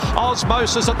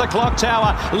Osmosis at the clock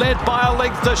tower, led by a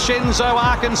length to Shinzo.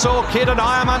 Arkansas Kid and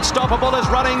I Am Unstoppable is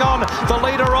running on. The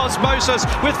leader Osmosis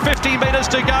with 50 metres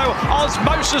to go.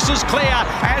 Osmosis is clear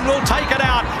and will take it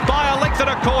out by a length and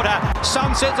a quarter.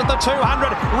 Sunsets at the 200.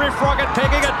 Riff Rocket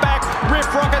pegging it back. Riff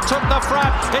Rocket took the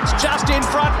front. It's just in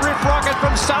front. Riff Rocket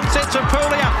from Sunset to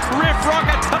Apulia. Riff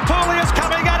Rocket. Apulia's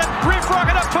coming at it. Riff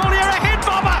Rocket. Apulia. A head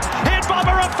bobber. Head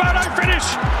bobber. A photo finish.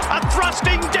 A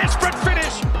thrusting, desperate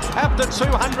finish. After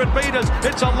 200 metres,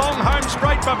 it's a long home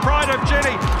straight for Pride of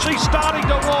Jenny. She's starting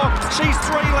to walk. She's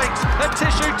 3 lengths. A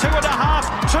tissue 2.5.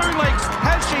 2 lengths.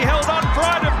 Has she held on?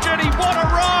 Pride of Jenny. What a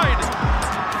ride.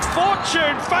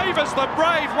 Fortune favours the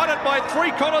brave. Won it by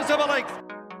 3/4 of a length.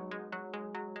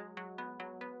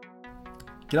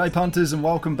 G'day punters and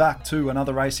welcome back to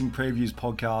another Racing Previews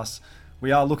podcast.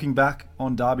 We are looking back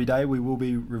on Derby Day. We will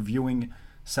be reviewing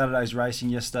Saturday's racing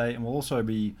yesterday and we'll also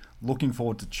be looking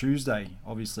forward to Tuesday.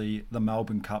 Obviously the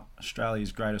Melbourne Cup,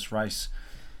 Australia's greatest race.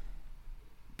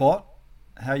 But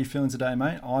how are you feeling today,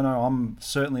 mate? I know I'm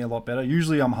certainly a lot better.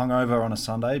 Usually I'm hungover on a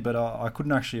Sunday, but I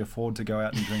couldn't actually afford to go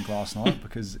out and drink last night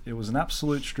because it was an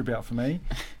absolute strip out for me.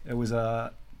 It was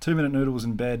 2-minute noodles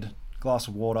in bed, glass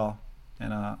of water,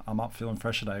 and I'm up feeling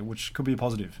fresh today, which could be a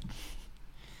positive.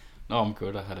 No, I'm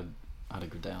good. I had a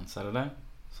good day on Saturday,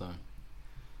 so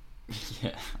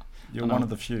yeah. You're one of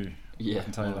the few. Yeah, I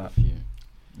can tell you that.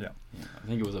 Yeah, I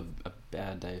think it was a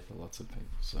bad day for lots of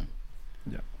people. So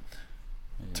yeah.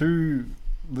 2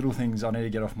 little things I need to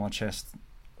get off my chest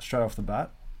straight off the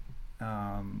bat.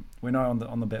 We know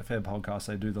on the Betfair podcast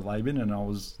they do the lay-in, and I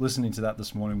was listening to that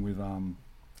this morning with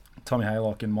Tommy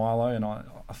Haylock and Milo, and I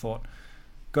thought,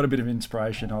 got a bit of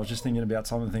inspiration. I was just thinking about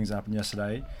some of the things that happened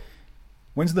yesterday.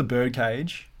 Went to the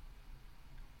birdcage.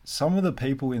 Some of the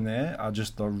people in there are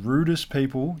just the rudest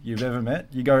people you've ever met.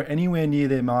 You go anywhere near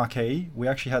their marquee. We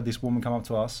actually had this woman come up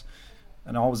to us,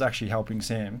 and I was actually helping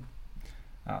Sam,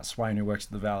 Swain, who works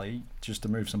at the Valley, just to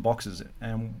move some boxes.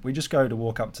 And we just go to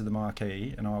walk up to the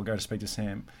marquee, and I'll go to speak to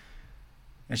Sam.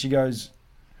 And she goes,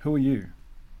 "Who are you?"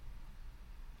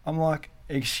 I'm like,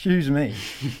 "Excuse me."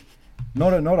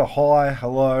 Not a hi,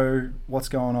 hello, what's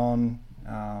going on?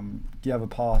 Do you have a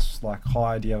pass? Like,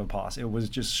 hi, do you have a pass? It was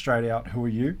just straight out, who are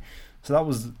you? So that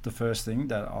was the first thing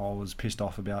that I was pissed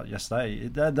off about yesterday.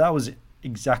 That was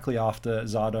exactly after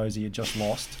Zardozi had just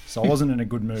lost, so I wasn't in a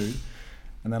good mood.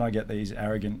 And then I get these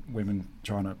arrogant women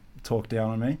trying to talk down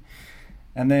on me.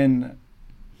 And then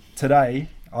today,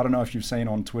 I don't know if you've seen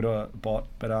on Twitter, but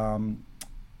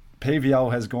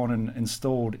PVL has gone and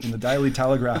installed in the Daily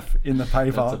Telegraph in the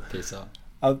paper. That's a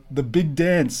pisser. The Big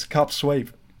Dance Cup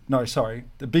sweep. No, sorry,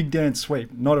 the Big Dance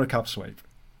sweep, not a cup sweep.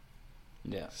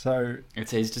 Yeah. So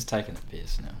he's just taking the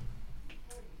piss now.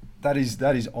 That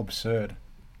is absurd.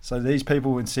 So these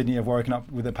people in Sydney have woken up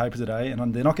with their paper today,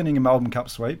 and they're not getting a Melbourne Cup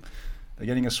sweep. They're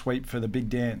getting a sweep for the Big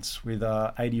Dance with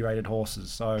 80 rated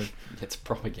horses. So it's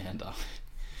propaganda.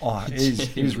 Oh,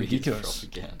 it is ridiculous.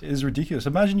 It is ridiculous.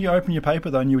 Imagine you open your paper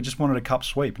though and you just wanted a cup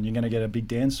sweep and you're going to get a Big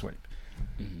Dance sweep.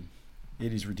 Mm-hmm.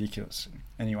 It is ridiculous.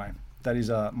 Anyway, that is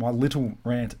my little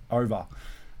rant over.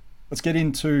 Let's get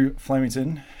into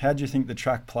Flemington. How do you think the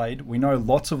track played? We know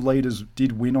lots of leaders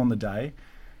did win on the day,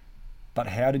 but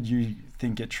how did you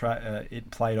think it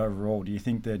played overall? Do you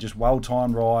think they're just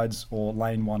well-timed rides or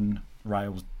lane 1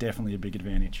 rails definitely a big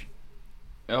advantage?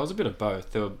 It was a bit of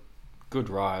both. There were good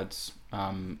rides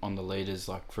on the leaders,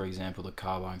 like for example the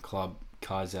Carbine Club,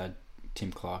 Kaizad,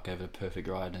 Tim Clark gave it a perfect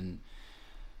ride, and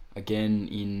again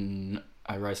in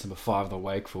race number 5 the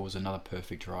Wakeful was another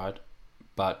perfect ride,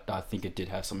 but I think it did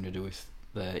have something to do with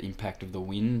the impact of the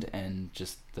wind and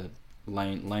just the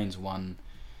lanes 1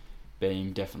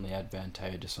 being definitely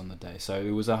advantageous on the day. So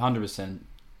it was 100%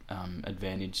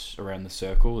 advantage around the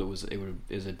circle. It was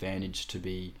advantage to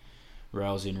be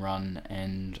rails in run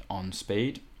and on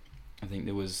speed. I think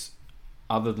there was,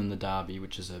 other than the Derby,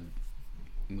 which was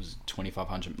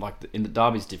 2,500. Like in the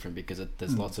Derby's different because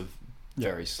there's lots of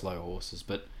very slow horses,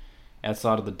 but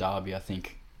outside of the Derby, I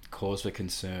think cause for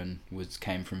concern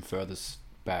came from furthest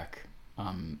back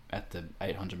at the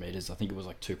 800 metres. I think it was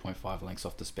like 2.5 lengths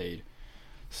off the speed.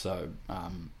 So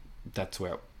that's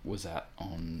where it was at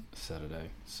on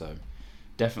Saturday. So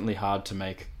definitely hard to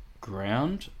make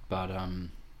ground, but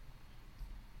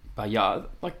yeah,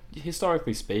 like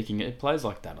historically speaking, it plays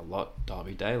like that a lot,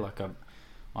 Derby Day. Like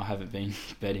I haven't been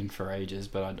betting for ages,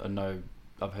 but I know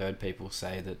I've heard people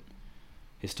say that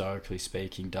historically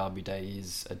speaking, Derby Day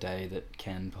is a day that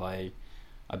can play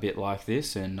a bit like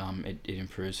this, and it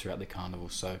improves throughout the carnival.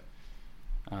 So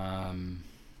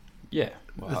yeah.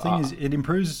 Well, the thing is, it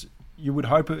improves. You would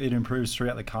hope it improves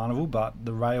throughout the carnival, but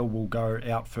the rail will go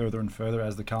out further and further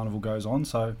as the carnival goes on.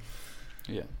 So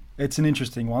Yeah. It's an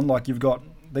interesting one. Like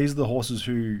these are the horses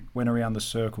who went around the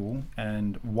circle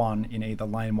and won in either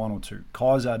lane 1 or 2.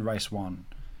 Kaizad race 1,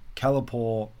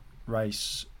 Calipore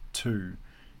race 2.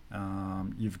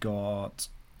 You've got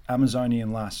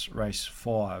Amazonian Lass race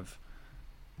 5.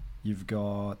 You've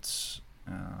got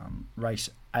race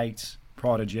 8,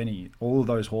 Pride of Jenny. All of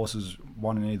those horses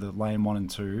won in either lane 1 and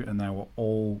 2, and they were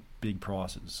all big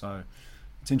prices. So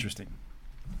it's interesting.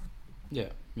 Yeah,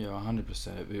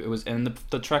 100%. It was, and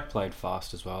the track played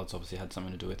fast as well. It's obviously had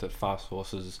something to do with it. Fast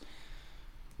horses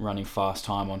running fast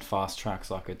time on fast tracks,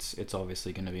 like it's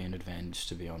obviously going to be an advantage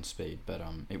to be on speed. But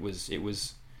it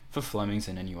was for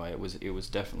Flemington anyway. It was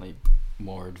definitely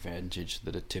more advantage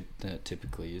than it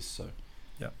typically is. So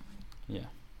yeah.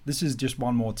 This is just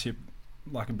one more tip,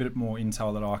 like a bit more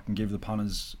intel that I can give the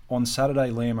punters. On Saturday,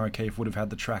 Liam O'Keefe would have had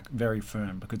the track very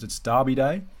firm because it's Derby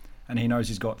Day, and he knows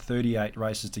he's got 38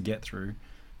 races to get through.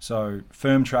 So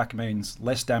firm track means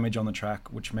less damage on the track,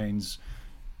 which means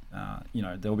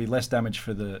there will be less damage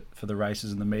for the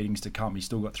races and the meetings to come. He's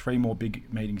still got 3 more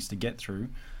big meetings to get through.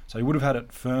 So he would have had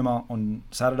it firmer on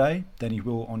Saturday than he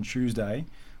will on Tuesday.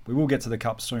 We will get to the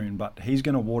Cup soon, but he's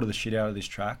going to water the shit out of this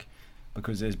track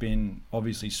because there's been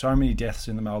obviously so many deaths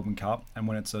in the Melbourne Cup, and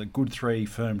when it's a good 3,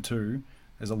 firm 2,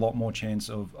 there's a lot more chance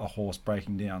of a horse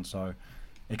breaking down. So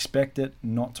expect it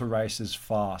not to race as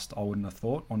fast, I wouldn't have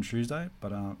thought, on Tuesday.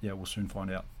 But we'll soon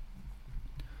find out.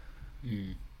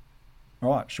 All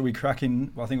right, shall we crack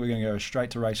in? I think we're going to go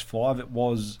straight to race 5. It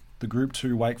was the Group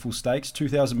 2 Wakeful Stakes,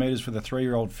 2,000 metres for the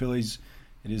 3-year-old fillies.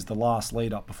 It is the last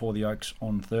lead up before the Oaks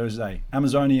on Thursday.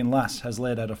 Amazonian Lass has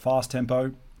led at a fast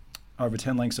tempo, over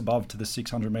 10 lengths above to the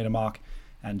 600 metre mark,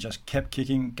 and just kept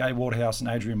kicking. Gai Waterhouse and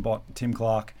Adrian Bott, Tim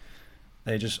Clark,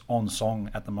 they're just on song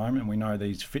at the moment. We know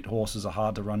these fit horses are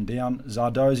hard to run down.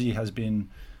 Zardozi has been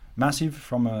massive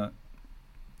from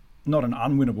not an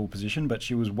unwinnable position, but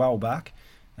she was well back,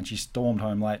 and she stormed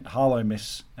home late. Harlow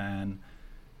Miss and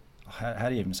how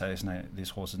do you even say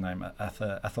this horse's name?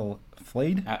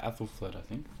 Athelfleed? Athelfleed, I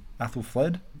think.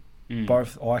 Athelfleed.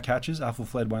 Both eye catches.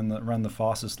 Athelfleed ran the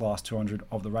fastest last 200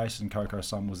 of the race, and Coco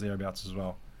Sun was thereabouts as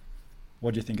well.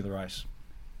 What do you think of the race?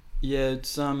 Yeah,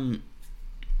 it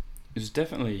was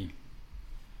definitely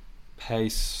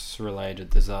pace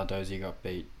related. The Zardozi got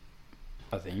beat,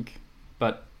 I think,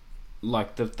 but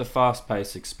like the fast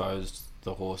pace exposed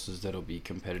the horses that'll be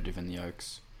competitive in the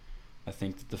Oaks. I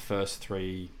think that the first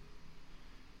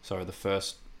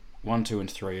 1, 2, and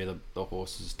 3 are the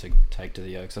horses to take to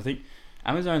the Oaks. I think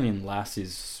Amazonian Lass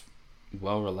is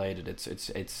well related.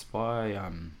 It's by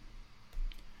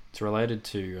it's related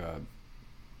to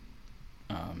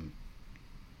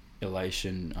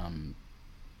Elation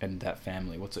and that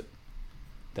family. What's it?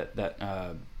 That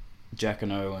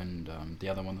Jacquino and the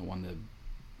other one that won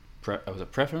was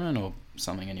it Preferman or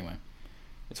something anyway.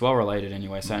 It's well related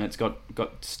anyway. So and it's got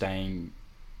staying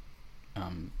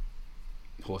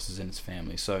horses in its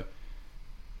family. So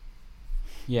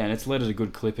yeah, and it's led at a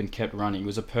good clip and kept running. It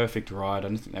was a perfect ride. I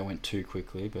don't think they went too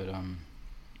quickly, but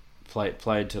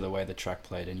played to the way the track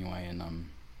played anyway. And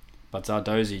but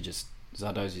Zardozi's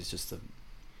just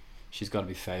she's got to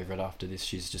be favourite after this.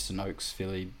 She's just an Oaks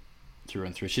filly through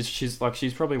and through. She's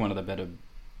probably one of the better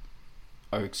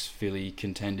Oaks filly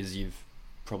contenders we've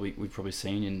probably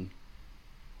seen in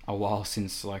a while,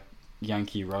 since like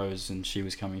Yankee Rose, and she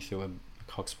was coming through a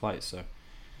Cox Plate. So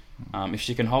if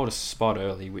she can hold a spot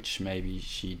early, which maybe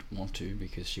she'd want to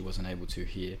because she wasn't able to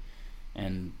here,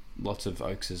 and lots of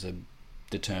Oakses are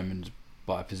determined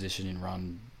by position in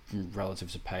run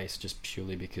relative to pace, just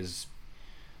purely because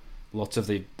lots of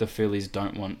the fillies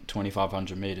don't want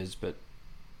 2,500 metres, but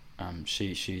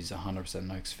she's 100%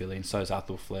 an Oaks filly, and so is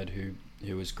Athelfleed,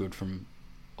 who was good from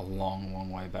a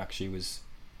long way back. She was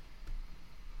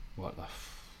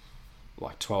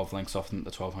like 12 lengths off the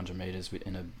 1,200 metres.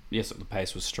 Yes, the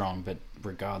pace was strong, but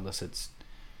regardless,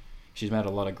 she's made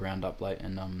a lot of ground up late,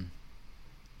 and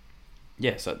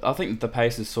so I think the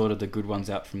pace is sort of the good ones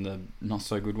out from the not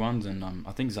so good ones, and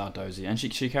I think Zardozi, and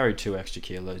she carried 2 extra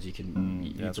kilos. You can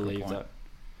you believe that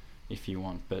if you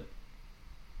want, but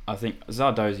I think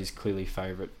Zardozi's clearly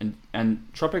favourite, and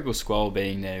Tropical Squall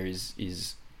being there is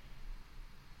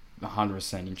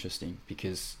 100% interesting,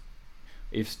 because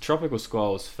if Tropical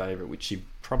Squall is favourite, which she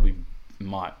probably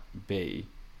might be,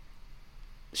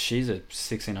 she's a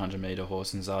 1,600 metre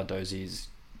horse, and Zardozi is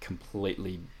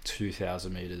completely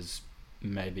 2,000 metres,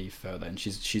 maybe further, and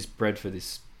she's bred for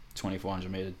this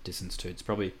 2,400 metre distance too. It's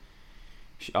probably,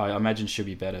 I imagine she'll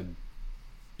be better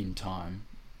in time,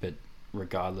 but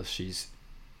regardless, she's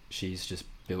just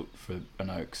built for an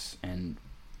Oaks, and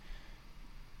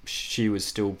she was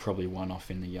still probably one off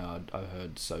in the yard, I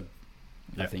heard. So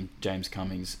I think James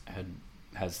Cummings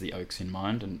has the Oaks in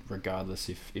mind, and regardless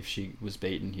if she was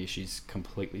beaten here, she's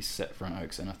completely set for an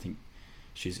Oaks, and I think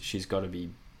she's got to be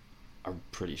a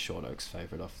pretty short Oaks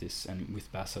favourite off this. And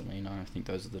with Basilina, I think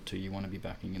those are the two you want to be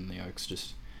backing in the Oaks,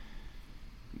 just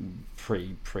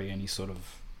pre any sort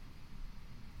of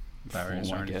barriers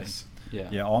form, or I anything. guess. Yeah.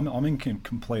 Yeah, I'm in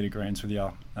complete agreement with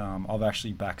you. I've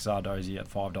actually backed Zardozi at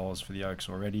 $5 for the Oaks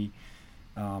already.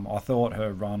 I thought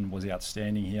her run was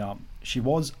outstanding here. She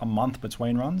was a month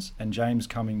between runs, and James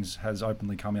Cummings has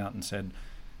openly come out and said,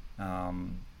 "I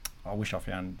wish I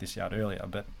found this out earlier."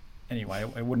 But anyway,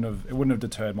 it wouldn't have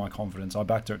deterred my confidence. I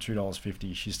backed her at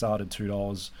 $2.50. She started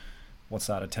 $2. What's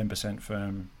that? A 10%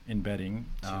 firm in betting.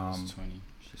 $2.20.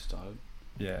 She started.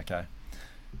 Yeah. Okay.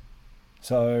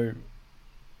 So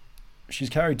she's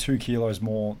carried 2 kilos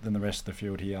more than the rest of the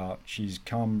field here. She's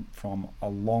come from a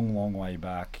long, long way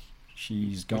back.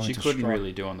 She's going Which to she couldn't strike.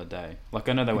 really do on the day. Like,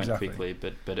 I know they Exactly. went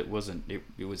quickly, but it wasn't.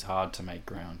 It was hard to make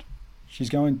ground. She's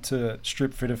going to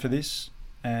strip fitter for this,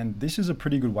 and this is a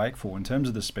pretty good wakeful in terms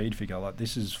of the speed figure. Like,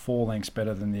 this is 4 lengths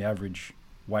better than the average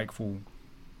wakeful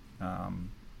on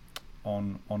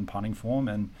punting form,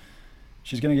 and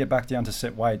she's going to get back down to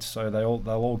set weights, so they'll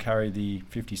all carry the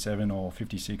 57 or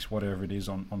 56, whatever it is,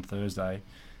 on Thursday,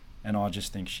 and I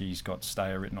just think she's got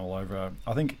stayer written all over her.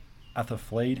 I think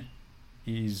Atherfleet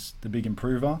is the big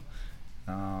improver,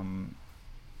 and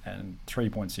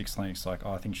 3.6 lengths. Like,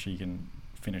 I think she can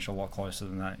finish a lot closer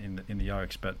than that in the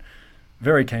Oaks. But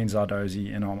very keen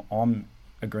Zardozi, and I'm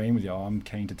agreeing with you. I'm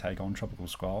keen to take on Tropical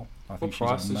Squall. I think What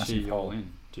price she's a is she massive all hole.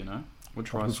 in? Do you know? What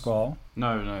Tropical price? Squall.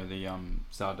 No, the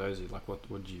Zardozi. Like, what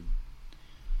would you?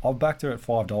 I've backed her at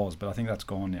 $5, but I think that's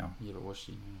gone now. Yeah, but what's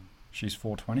she? She's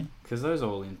 $4.20. Because those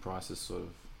all-in prices sort of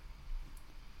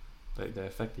they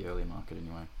affect the early market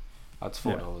anyway. It's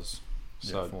 $4.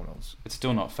 So Yeah, $4. it's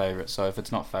still not favourite. So if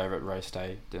it's not favourite race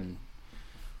day, then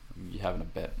you're having a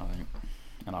bet, I think,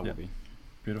 and I will be.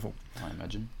 Beautiful. I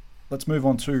imagine. Let's move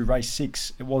on to race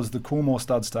 6. It was the Coolmore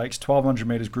Stud Stakes, 1,200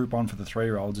 metres Group 1 for the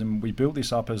 3-year-olds, and we built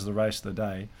this up as the race of the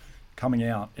day. Coming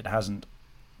out, it hasn't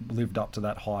lived up to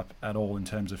that hype at all in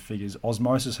terms of figures.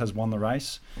 Osmosis has won the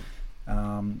race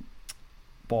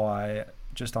by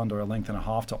just under a length and a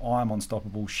half to I Am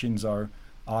Unstoppable, Shinzo,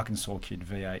 Arkansas Kid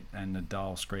V8, and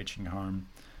Nadal screeching home.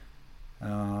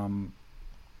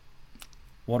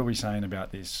 What are we saying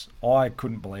about this? I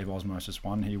couldn't believe Osmosis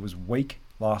won. He was weak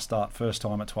last start, first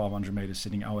time at 1,200 metres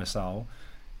sitting OSL,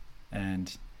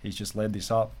 and he's just led this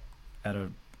up at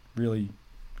a really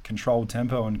controlled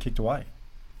tempo and kicked away.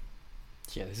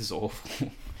 Yeah, this is awful.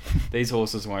 These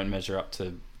horses won't measure up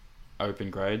to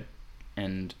open grade,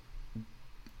 and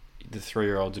the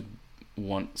 3-year-olds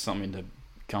want something to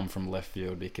come from left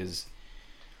field, because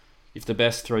if the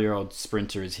best 3-year-old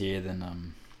sprinter is here,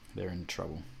 then they're in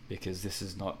trouble, because this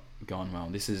has not gone well.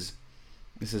 This is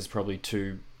probably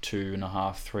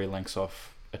 2.5, 3 lengths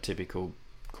off a typical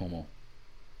Coolmore.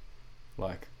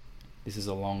 Like, this is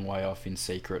a long way off in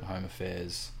Secret, Home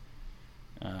Affairs,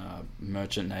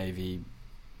 Merchant Navy,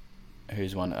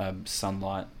 who's won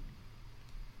Sunlight.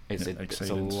 It's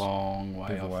a long way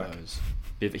Bivouac. off those.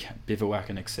 Bivouac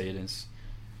and Exceedance,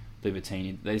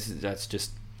 Libertini. This is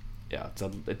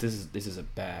a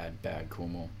bad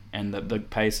Coolmore, and the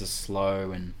pace is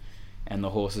slow, and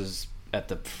the horses at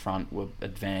the front were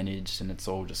advantaged, and it's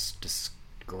all just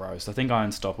gross. I think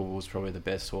Unstoppable was probably the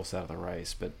best horse out of the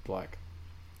race, but like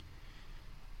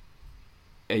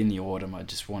in the autumn, I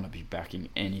just want to be backing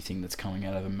anything that's coming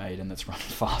out of a maiden that's running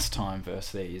fast time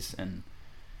versus these, and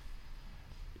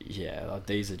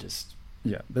these are just.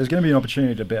 Yeah, there's going to be an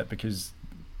opportunity to bet, because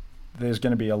there's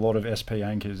going to be a lot of SP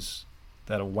anchors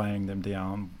that are weighing them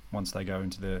down once they go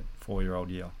into their 4-year-old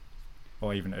year,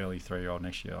 or even early 3-year-old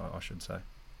next year, I should say.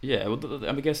 Yeah, well,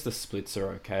 I guess the splits are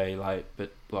okay,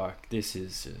 but like, this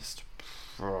is just.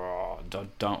 I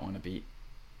don't want to be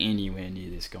anywhere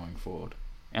near this going forward.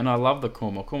 And I love the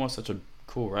Coolmore. Coolmore's such a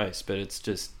cool race, but it's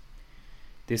just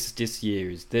this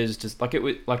year there's just like it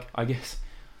was like, I guess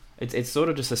it's sort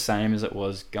of just the same as it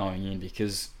was going in,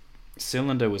 because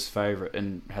Cylinder was favourite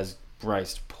and has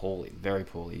raced poorly, very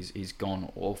poorly. He's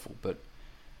gone awful, but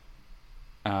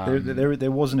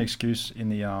there was an excuse in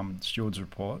the steward's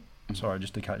report. Sorry,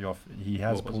 just to cut you off. He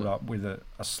has pulled up with a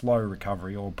slow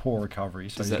recovery or poor recovery.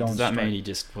 So does that mean he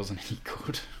just wasn't any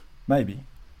good? Maybe.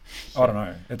 I don't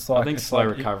know. It's like, I think slow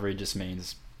recovery just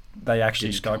means they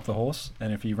actually scoped the horse,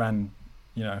 and if he ran,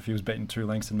 if he was beaten 2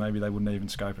 lengths, then maybe they wouldn't even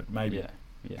scope it. Maybe.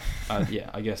 Yeah.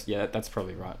 I guess that's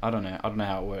probably right. I don't know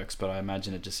how it works, but I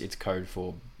imagine it's code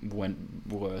for went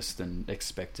worse than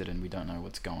expected, and we don't know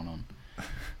what's going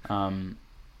on.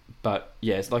 But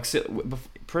yeah, it's like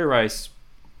pre-race.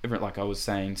 like I was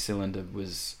saying, Cylinder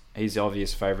he's the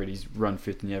obvious favourite. He's run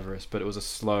 5th in the Everest, but it was a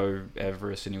slow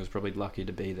Everest, and he was probably lucky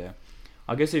to be there.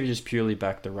 I guess if you just purely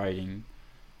back the rating,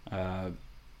 then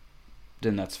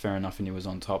that's fair enough, and he was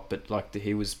on top. But like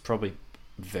he was probably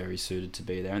very suited to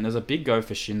be there. And there's a big go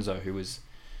for Shinzo, who was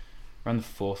ran the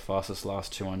 4th fastest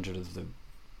last 200 of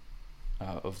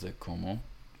the Cornwall.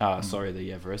 Sorry,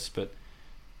 the Everest.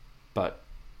 But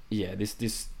yeah,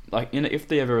 this like if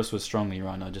the Everest was strongly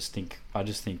run, I just think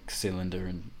Cylinder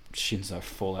and Shinzo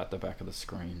fall out the back of the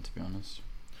screen, to be honest.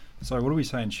 So what are we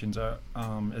saying, Shinzo?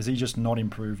 Has he just not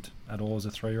improved at all as a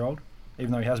 3-year-old,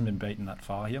 even though he hasn't been beaten that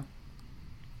far here?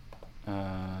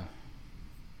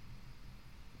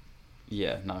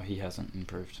 Yeah, no, he hasn't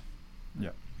improved.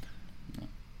 Yeah. No.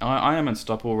 I Am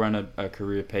Unstoppable ran a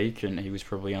career peak, and he was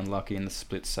probably unlucky in the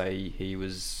split. Say he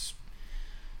was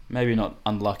maybe not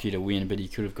unlucky to win, but he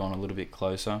could have gone a little bit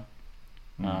closer.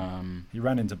 He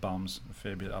ran into bums a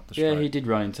fair bit up the straight. Yeah, he did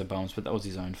run into bums, but that was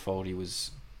his own fault. He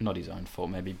was not his own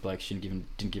fault. Maybe Blake didn't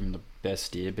give him the best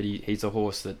steer, but he's a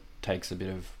horse that takes a bit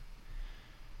of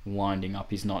winding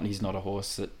up. He's not a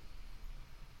horse that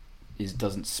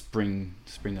doesn't spring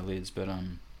the lids, but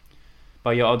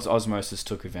yeah, Osmosis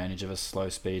took advantage of a slow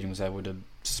speed and was able to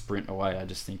sprint away. I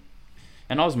just think,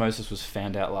 and Osmosis was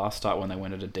found out last start when they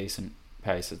went at a decent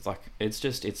pace. It's like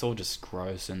it's all just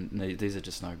gross, and these are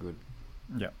just no good.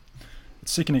 Yeah,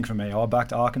 it's sickening for me. I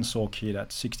backed Arkansas Kid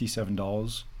at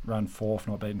 $67, ran 4th,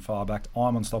 not beaten far. Backed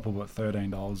I'm Unstoppable at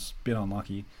 $13, bit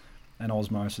unlucky, and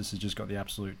Osmosis has just got the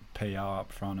absolute PR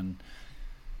up front and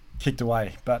kicked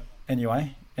away. But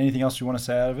anyway, anything else you want to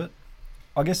say out of it?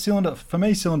 I guess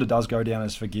Cylinder does go down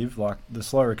as forgive. Like the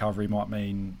slow recovery might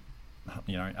mean,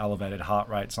 elevated heart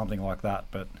rate, something like that.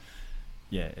 But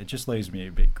yeah, it just leaves me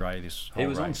a bit grey. This whole He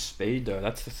was race. on speed though.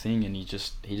 That's the thing, and he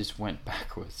just went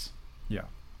backwards. Yeah,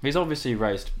 he's obviously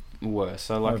raced worse.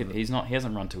 So like he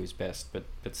hasn't run to his best, but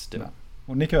still. No.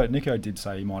 Well, Nico did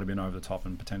say he might have been over the top,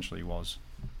 and potentially was.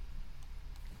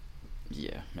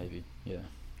 Yeah, maybe. Yeah.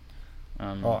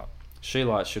 She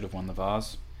Light should have won the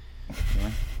Vase.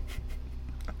 Yeah.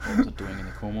 What was it doing in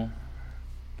the Cornwall?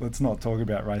 Let's not talk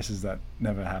about races that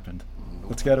never happened.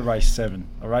 Let's go to race 7.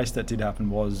 A race that did happen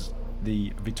was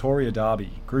the Victoria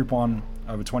Derby, Group 1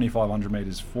 over 2,500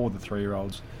 metres for the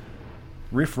 3-year-olds.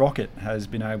 Riff Rocket has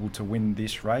been able to win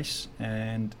this race,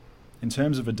 and in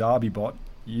terms of a Derby bot,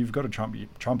 you've got to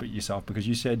trumpet yourself, because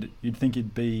you said you'd think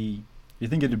it'd be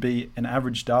an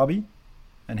average Derby,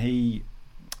 and he,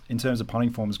 in terms of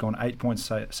punting form, has gone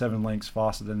 8.7 lengths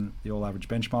faster than the all-average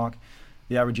benchmark.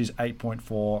 The average is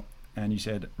 8.4, and you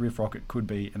said Riff Rocket could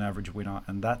be an average winner,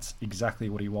 and that's exactly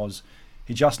what he was.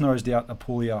 He just nosed out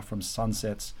Apulia from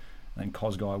Sunsets, and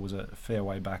Cosguy was a fair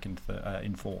way back in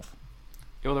 4th.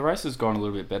 Yeah, well, the race has gone a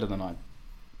little bit better than I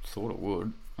thought it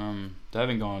would. They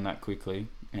haven't gone that quickly,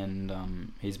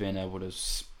 and he's been able to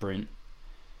sprint.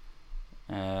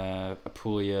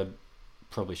 Apulia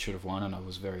probably should have won, and I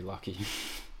was very lucky.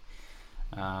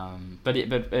 But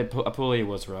Apulia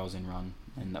was rails in run,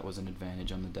 and that was an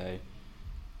advantage on the day.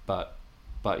 But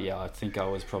yeah, I think I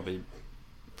was probably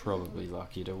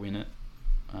lucky to win it.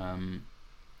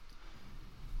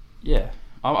 Yeah,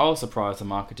 I was surprised the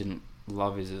market didn't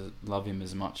love him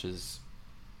as much as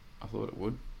I thought it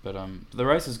would. But the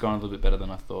race has gone a little bit better than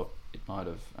I thought it might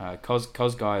have.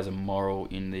 Cosguy is a moral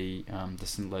in the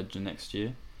St. Ledger next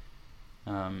year,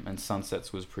 and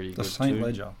Sunsets was pretty good too. The St.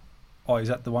 Ledger. Oh, is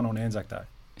that the one on Anzac Day?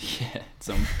 Yeah, it's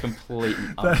complete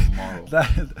unmoral.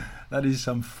 That is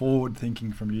some forward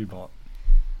thinking from you, Bot.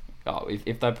 Oh,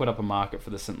 if they put up a market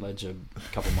for the St. Ledger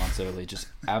a couple months early, just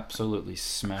absolutely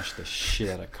smash the shit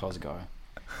out of Cosguy.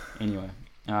 Anyway,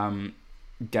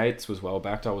 Gates was well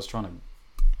backed. I was trying to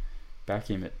back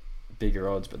him at bigger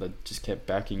odds, but they just kept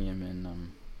backing him,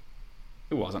 and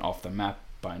it wasn't off the map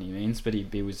by any means, but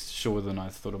he was shorter than I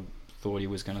thought he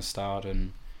was going to start,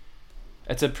 and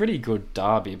it's a pretty good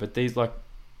derby, but these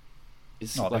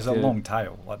there's a long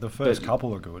tail. Like the first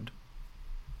couple are good.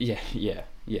 Yeah.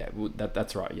 Well,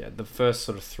 that's right. Yeah, the first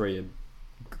sort of 3 are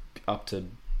up to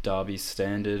Derby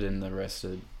standard, and the rest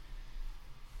are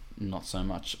not so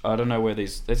much. I don't know where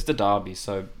it's the Derby,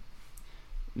 so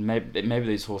maybe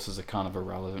these horses are kind of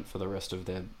irrelevant for the rest of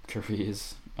their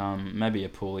careers. Maybe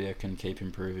Apulia can keep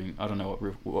improving. I don't know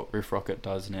what Riff Rocket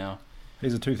does now.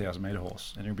 He's a 2,000 metre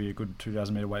horse, and he'll be a good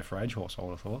 2,000 metre weight for age horse, I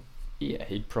would have thought. Yeah,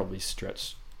 he'd probably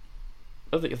stretch.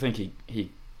 I think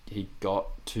he got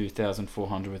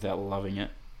 2,400 without loving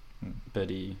it, but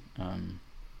he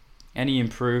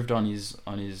improved on his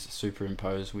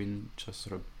superimposed win, which I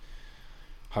sort of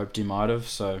hoped he might have.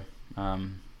 So,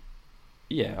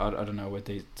 yeah, I don't know what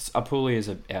these. Apulia is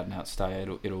an out and out stay.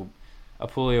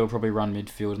 Apulia will probably run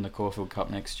midfield in the Caulfield Cup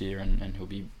next year, and he'll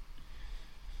be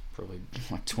probably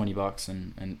like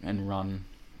 $20 and run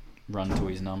to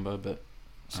his number. But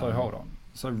so hold on.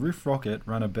 So Riff Rocket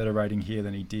ran a better rating here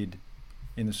than he did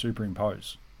in the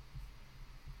Superimpose.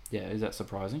 Yeah, is that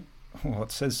surprising? Well,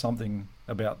 it says something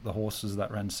about the horses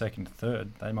that ran second to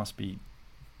third. They must be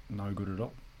no good at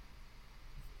all.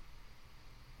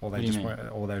 Or they just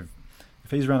weren't, or they've.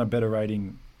 If he's run a better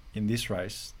rating in this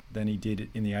race than he did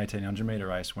in the 1800 metre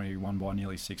race when he won by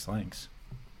nearly 6 lengths,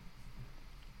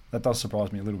 that does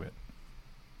surprise me a little bit.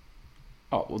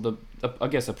 Oh well, I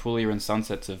guess Apulia and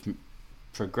Sunsets have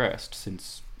progressed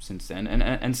since then,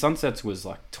 and Sunsets was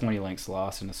like 20 lengths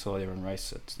last in a Solihull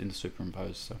race in the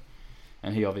Superimpose, so,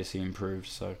 and he obviously improved.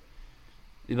 So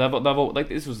they've all, like,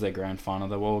 this was their grand final.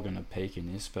 They were all going to peak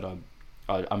in this, but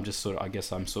I'm just sort of, I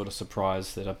guess I'm sort of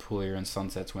surprised that Apulia and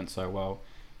Sunsets went so well,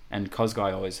 and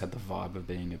Cosguy always had the vibe of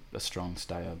being a strong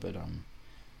stayer, but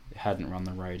hadn't run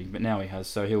the rating, but now he has,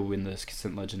 so he'll win the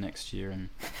St. Ledger next year,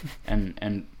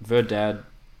 and Verdad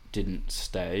didn't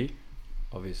stay,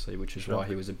 obviously, which is why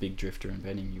he was a big drifter in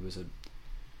betting. He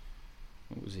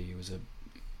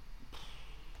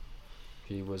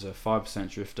was a 5%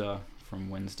 drifter from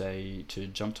Wednesday to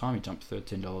jump time. He jumped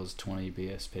 $13.20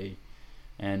 BSP,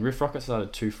 and Riff Rocket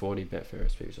started $2.40 Betfair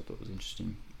SP, which I thought was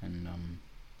interesting. And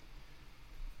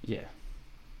yeah,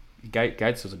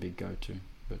 Gates was a big go-to.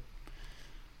 But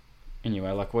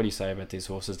anyway, like, what do you say about these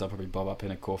horses? They'll probably bob up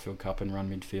in a Caulfield Cup and run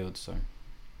midfield. So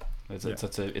it's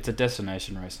a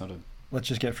destination race, not a. Let's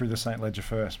just get through the St. Ledger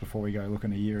first before we go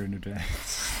looking a year in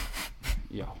advance.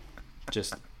 Yeah,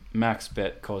 just max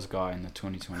bet Cosguy in the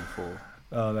 2024.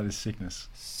 Oh, that is sickness.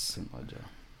 St. Ledger.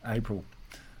 April.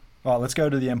 All right, let's go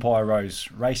to the Empire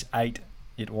Rose. Race 8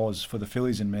 it was for the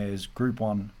fillies and mares. Group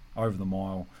 1 over the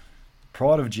mile.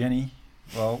 Pride of Jenny,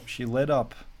 well, she led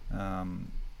up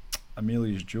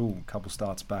Amelia's Jewel a couple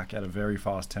starts back at a very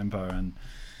fast tempo, and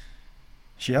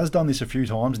she has done this a few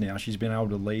times now. She's been able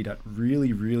to lead at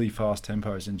really, really fast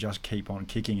tempos and just keep on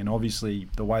kicking. And obviously,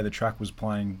 the way the track was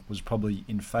playing was probably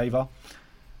in favour.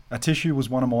 Atishu was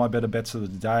one of my better bets of the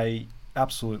day.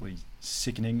 Absolutely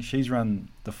sickening. She's run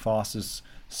the fastest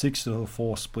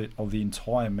 6-4 split of the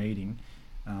entire meeting.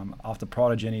 After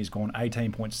Pride of Jenny has gone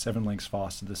 18.7 lengths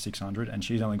fast to the 600, and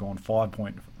she's only gone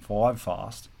 5.5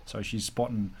 fast. So she's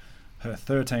spotting her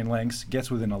 13 lengths,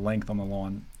 gets within a length on the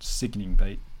line. Sickening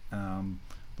beat.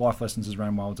 Life Lessons has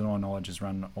run well. Deny Knowledge has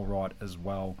run all right as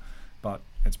well, but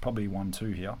it's probably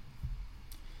 1-2 here.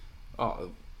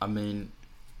 Oh, I mean,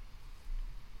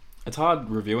 it's hard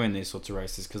reviewing these sorts of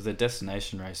races because they're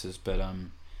destination races, but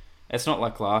it's not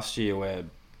like last year where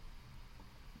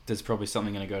there's probably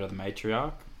something going to go to the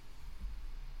matriarch.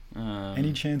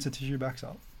 Any chance that Tissue backs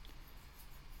up?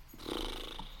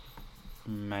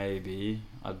 Maybe.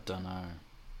 I don't know.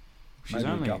 Maybe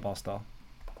only a gutbuster.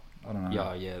 I don't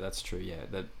know. Yeah, that's true. Yeah,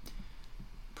 that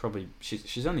probably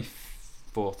she's only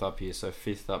 4th up here, so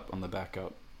 5th up on the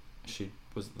backup. She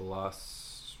was the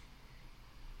last.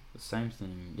 The same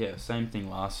thing. Yeah, same thing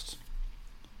last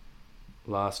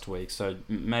week. So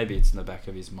maybe it's in the back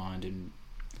of his mind, and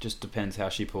it just depends how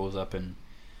she pulls up. And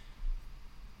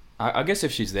I guess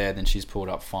if she's there, then she's pulled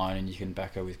up fine, and you can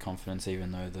back her with confidence,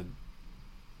 even though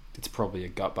it's probably a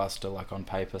gut buster. Like, on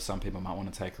paper, some people might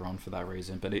want to take her on for that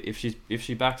reason. But if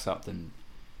she backs up, then,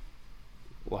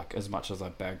 like, as much as I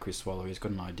bag Chris Swallow, he's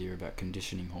got an idea about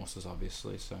conditioning horses,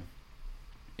 obviously. So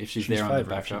if she's there on the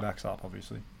backup, if she backs up,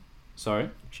 obviously. Sorry,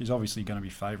 she's obviously going to be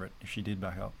favourite if she did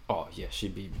back up. Oh yeah,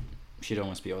 she'd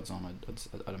almost be odds on.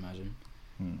 I'd imagine,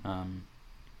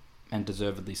 and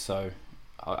deservedly so.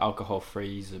 Alcohol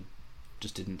frees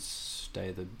just didn't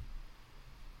stay the.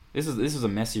 This is a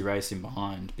messy race in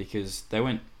behind because they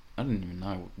went. I don't even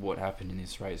know what happened in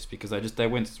this race because they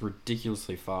went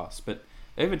ridiculously fast. But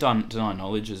even Deny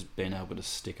Knowledge has been able to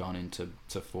stick on into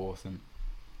 4th, and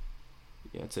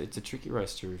yeah, it's a tricky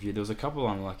race to review. There was a couple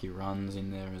of unlucky runs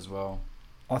in there as well.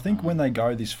 I think when they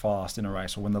go this fast in a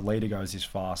race, or when the leader goes this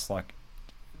fast, like,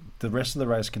 the rest of the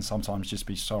race can sometimes just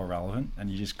be so irrelevant, and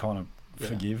you just kind of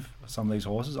forgive some of these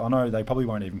horses. I know they probably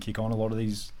won't even kick on a lot of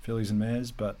these fillies and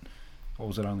mares, but or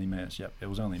was it only mares? Yep, it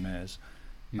was only mares.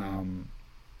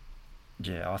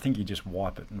 Yeah, I think you just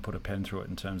wipe it and put a pen through it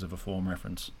in terms of a form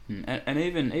reference. And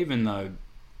even though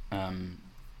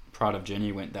Pride of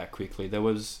Jenny went that quickly, there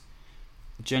was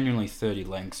genuinely 30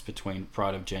 lengths between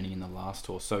Pride of Jenny and the last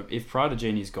horse. So if Pride of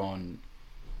Jenny's gone,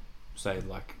 say,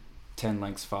 like 10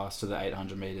 lengths fast to the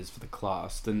 800 metres for the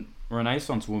class, then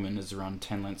Renaissance Woman is around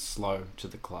 10 lengths slow to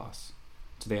the class,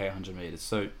 to the 800 metres.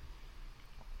 So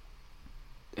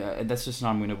that's just an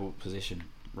unwinnable position.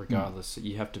 regardless.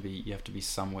 You have to be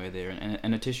somewhere there,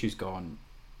 and a tissue's gone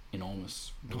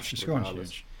enormous. She's gone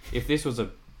huge. If this was a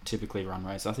typically run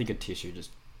race, I think a tissue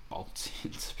just bolts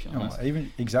in, to be honest.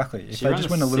 Even exactly. If they just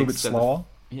went a little bit slower,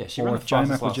 she or ran if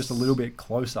J-Mac was just a little bit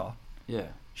closer,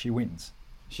 she wins.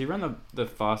 She ran the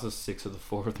fastest 6 of the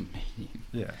 4 of the meeting.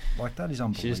 Yeah, like that is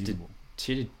unbelievable.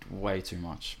 She did way too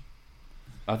much.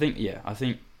 I think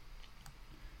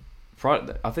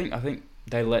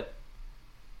they let.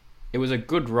 It was a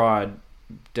good ride,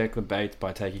 Declan Bates,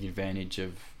 by taking advantage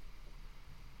of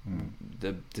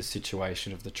the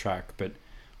situation of the track, but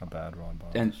a bad ride by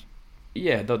and us.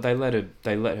 Yeah, they let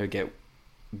her get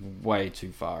way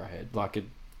too far ahead. Like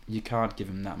you can't give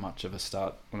him that much of a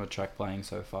start on a track playing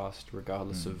so fast,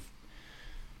 regardless of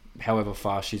however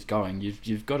fast she's going.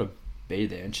 You've got to be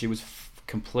there, and she was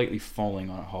completely falling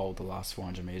on a hole the last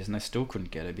 400 meters, and they still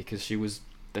couldn't get her because she was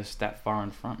just that far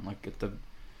in front. Like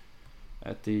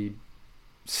at the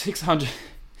 600.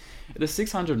 The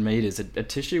 600 meters, a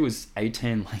tissue was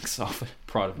 18 lengths off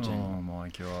Pride of June. Oh my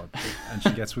god! And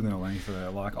she gets within a length of her.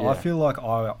 Like I feel like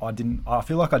I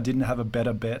didn't have a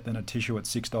better bet than a tissue at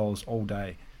 $6 all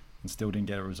day, and still didn't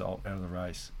get a result out of the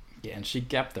race. Yeah, and she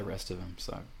gapped the rest of them.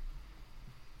 So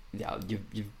yeah,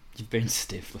 you've been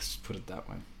stiff. Let's just put it that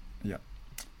way. Yeah.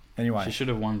 Anyway, she should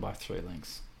have won by 3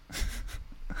 lengths.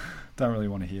 Don't really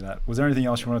want to hear that. Was there anything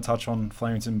else you want to touch on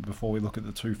Flemington before we look at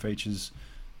the 2 features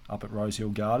up at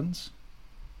Rosehill Gardens?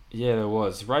 Yeah, there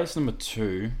was. Race number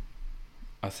 2,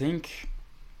 I think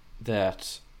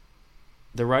that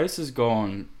the race has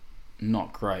gone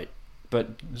not great,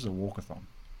 but... This is a walkathon.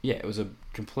 Yeah, it was a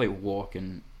complete walk,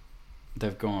 and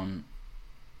they've gone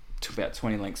to about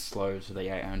 20 lengths slow to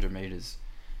the 800 metres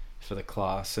for the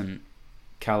class, and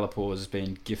Calipor has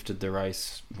been gifted the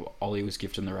race. Well, Ollie was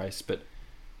gifted the race, but...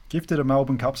 Gifted a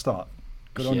Melbourne Cup start.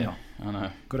 Good on you. I know.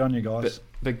 Good on you guys.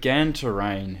 But Gan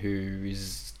Terrain, who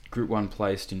is Group 1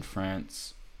 placed in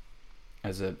France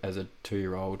as a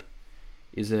 2-year-old,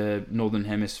 is a Northern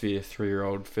Hemisphere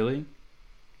 3-year-old filly,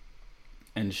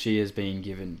 and she has been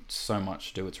given so much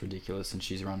to do, it's ridiculous, and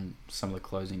she's run some of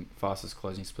the fastest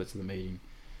closing splits of the meeting.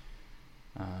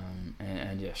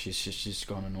 And yeah, she's just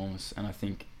gone enormous, and I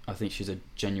think she's a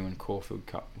genuine Caulfield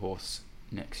Cup horse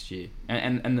next year.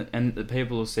 And the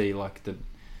people will see like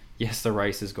yes, the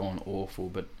race has gone awful,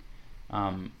 but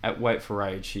at weight for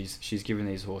age, she's given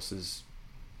these horses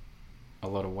a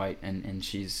lot of weight, and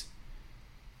she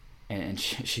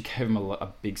gave them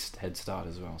a big head start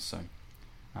as well. So,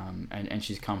 and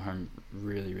she's come home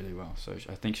really, really well. So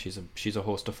I think she's a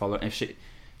horse to follow. And if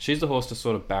she's the horse to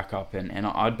sort of back up, and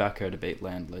I'd back her to beat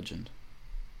Land Legend.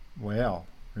 Wow,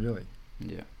 really?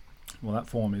 Yeah. Well, that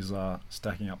form is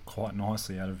stacking up quite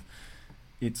nicely out of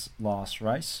its last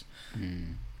race.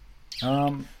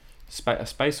 A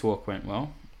spacewalk went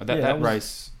well. That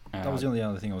race. That was the only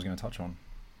other thing I was going to touch on.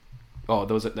 Oh,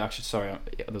 there was there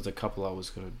was a couple I was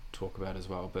going to talk about as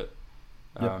well, but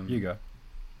you go.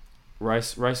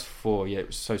 Race 4, yeah.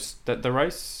 So the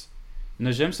race,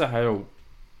 Najem Sahel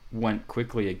went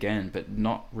quickly again, but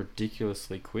not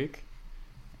ridiculously quick,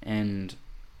 and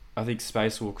I think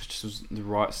Spacewalk just was the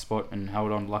right spot and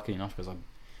held on. Lucky enough, because I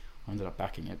ended up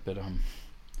backing it, but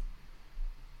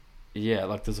yeah,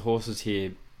 like there's horses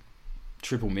here.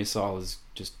 Triple Missile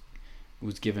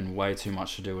was given way too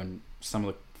much to do, and some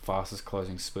of the fastest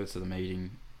closing splits of the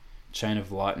meeting. Chain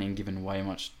of Lightning given way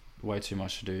too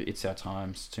much to do. It's Our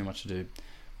Times, too much to do.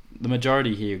 The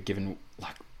majority here given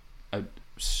like a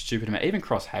stupid amount. Even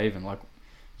Crosshaven, like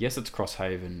yes, it's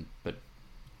Crosshaven, but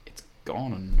it's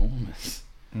gone enormous.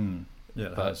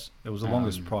 Yeah, it was the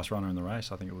longest price runner in the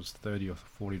race. I think it was 30 or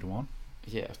 40 to 1.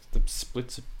 Yeah, the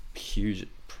splits are huge. It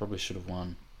probably should have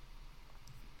won.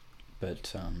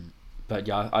 But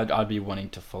yeah, I'd be wanting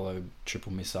to follow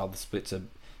Triple Missile. The splits it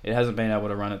hasn't been able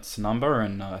to run its number,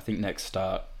 and I think next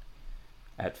start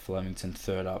at Flemington,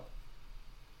 third up.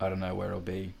 I don't know where it'll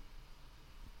be,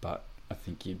 but I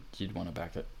think you'd want to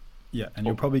back it. Yeah, and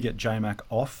you'll probably get J-Mac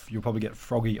off, you'll probably get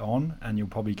Froggy on, and you'll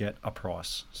probably get a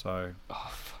price. So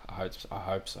I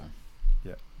hope so.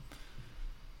 Yeah.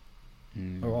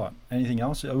 All right. Anything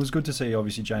else? It was good to see,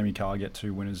 obviously, Jamie Carr get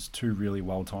 2 winners, 2 really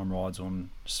well-timed rides on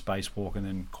Spacewalk and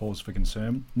then Cause for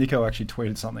Concern. Nico actually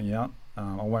tweeted something out.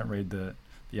 I won't read the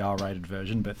R-rated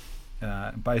version, but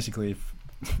basically,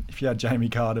 if you had Jamie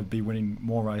Carr to be winning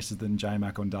more races than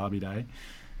J-Mac on Derby Day,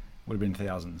 would have been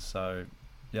thousands. So,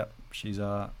 yep, she's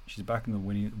back in the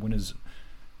winners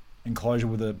enclosure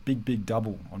with a big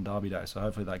double on Derby Day. So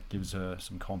hopefully that gives her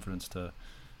some confidence to,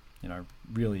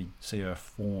 really see her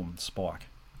form spike.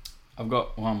 I've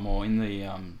got one more in the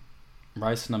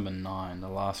race number 9, the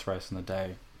last race on the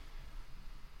day.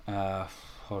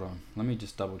 Hold on. Let me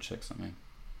just double check something.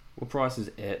 What price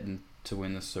is Ayrton to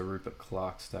win the Sir Rupert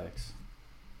Clarke Stakes?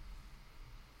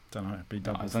 Don't know. Be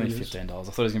double. It's only $15. I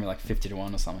thought it was gonna be like 50 to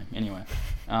 1 or something. Anyway,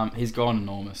 he's gone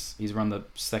enormous. He's run the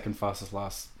second fastest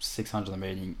last 600 of the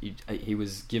meeting. He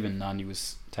was given none. He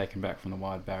was taken back from the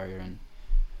wide barrier, and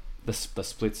the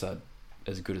splits are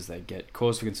as good as they get.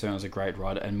 Cause for concern was a great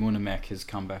rider, and Munamek has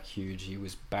come back huge. He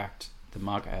was backed. The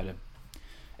market had an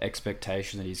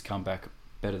expectation that he's come back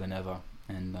better than ever,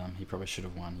 and he probably should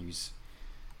have won. He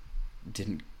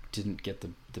didn't get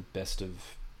the best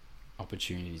of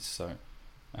opportunities. So.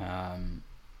 I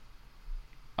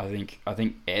think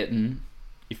Ayrton,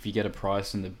 if you get a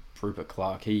price in the Rupert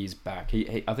Clarke, he's back.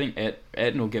 I think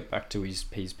Ayrton will get back to his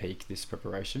peak this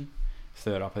preparation.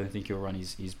 Third up, I think he'll run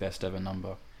his best ever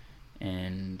number,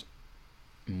 and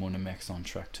Munamek's on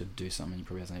track to do something he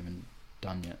probably hasn't even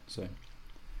done yet. So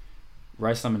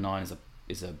race number 9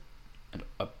 is a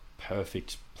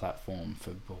perfect platform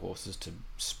for horses to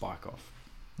spike off.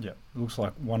 Yeah, it looks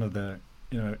like one of the,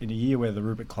 in a year where the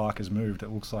Rupert Clarke has moved, it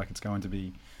looks like it's going to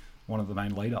be one of the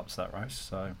main lead-ups to that race.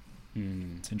 So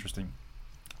it's interesting.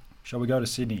 Shall we go to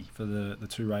Sydney for the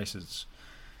 2 races?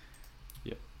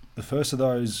 Yep. The first of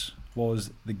those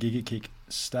was the Giga Kick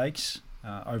Stakes,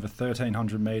 over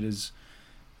 1,300 metres.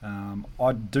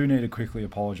 I do need to quickly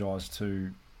apologise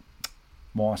to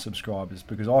my subscribers,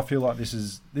 because I feel like this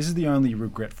is the only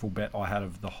regretful bet I had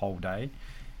of the whole day.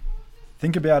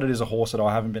 Think about it as a horse that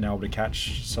I haven't been able to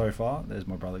catch so far. There's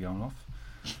my brother going off.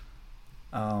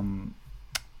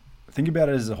 Think about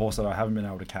it as a horse that I haven't been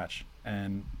able to catch.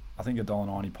 And I think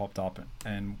 $1.90 popped up,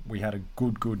 and we had a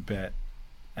good bet.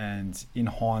 And in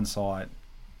hindsight,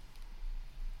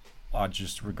 I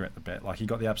just regret the bet. Like, he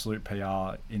got the absolute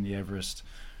PR in the Everest.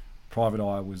 Private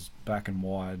Eye was back and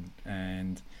wide,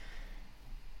 and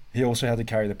he also had to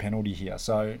carry the penalty here.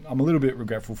 So I'm a little bit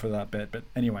regretful for that bet. But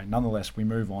anyway, nonetheless, we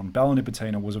move on.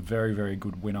 Ballinipatina was a very, very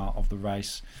good winner of the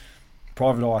race.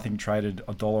 Private Eye, I think, traded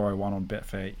 $1.01 on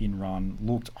Betfair in run.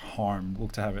 Looked home.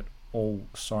 Looked to have it all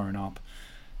sewn up.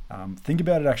 Think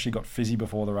about it, actually got fizzy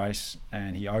before the race,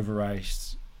 and he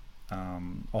over-raced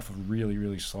off a really,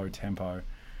 really slow tempo.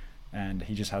 And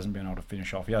he just hasn't been able to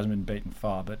finish off. He hasn't been beaten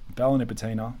far. But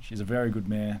Ballinipatina, she's a very good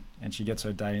mare, and she gets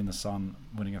her day in the sun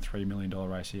winning a $3 million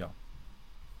race here.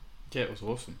 Yeah, it was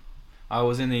awesome. I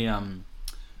was in the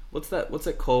what's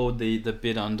it called? The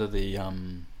bit under the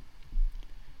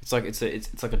it's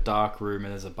like a dark room,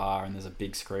 and there's a bar and there's a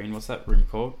big screen. What's that room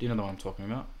called? Do you know the one I'm talking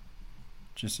about?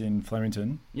 Just in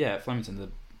Flemington. Yeah, Flemington.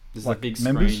 There's like a big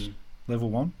members? screen. Level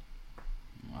 1.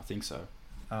 I think so.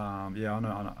 Yeah, I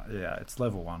know. Yeah, it's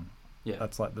level 1. Yeah,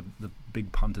 that's like the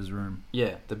big punter's room.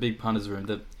 Yeah, the big punter's room.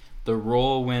 The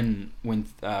roar when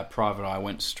Private Eye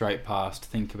went straight past.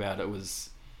 Think about it,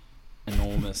 was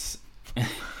enormous,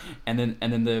 and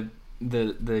then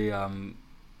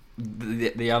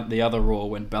the other roar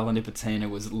when Ballinipatina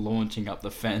was launching up the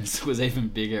fence was even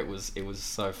bigger. It was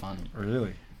so funny.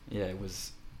 Really? Yeah, it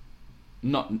was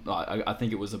not. I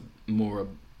think it was more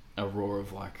a roar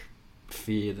of like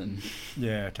fear than.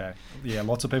 Yeah. Okay. Yeah.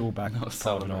 Lots of people back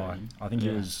Private Eye. I think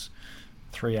it was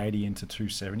 380 into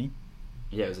 270.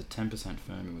 Yeah, it was a 10%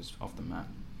 firm. It was off the map.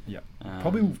 Yeah.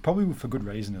 Probably for good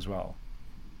reason as well.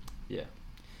 Yeah.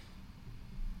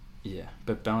 Yeah,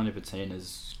 but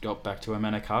Ballinipatina's got back to her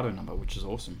Manicato number, which is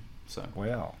awesome. So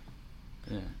wow.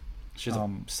 Yeah, she's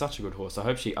such a good horse. I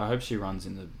hope she runs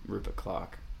in the Rupert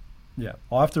Clarke. Yeah,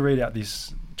 I have to read out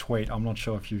this tweet. I'm not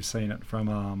sure if you've seen it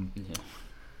from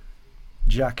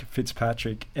Jack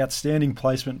Fitzpatrick. Outstanding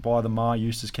placement by the Mar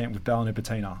Eustace camp with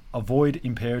Ballinipatina. Avoid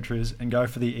Imperatriz and go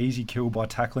for the easy kill by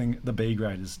tackling the B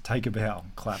graders. Take a bow.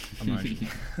 Clap emoji.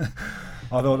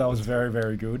 I thought that was very,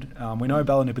 very good. We know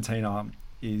Ballinipatina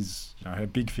is, her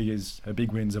big figures, her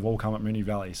big wins have all come at Moonee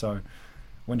Valley. So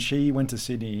when she went to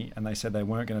Sydney and they said they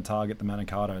weren't going to target the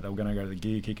Manicato, they were going to go to the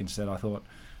Giga Kick instead, I thought,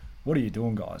 what are you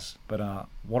doing, guys? But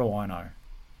what do I know?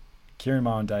 Kieran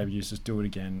Moore and David Eustace do it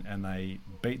again, and they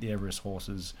beat the Everest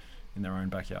horses in their own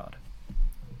backyard.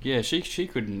 Yeah, she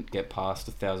couldn't get past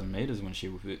 1,000 metres when she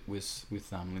was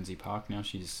with Lindsay Park. Now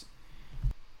she's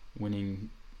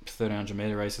winning 1,300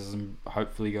 metre races and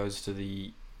hopefully goes to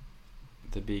the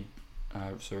big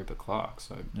Sir Rupert Clarke.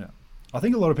 So yeah, I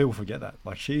think a lot of people forget that.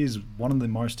 Like, she is one of the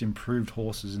most improved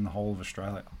horses in the whole of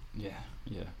Australia. Yeah,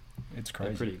 it's crazy.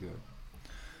 They're pretty good.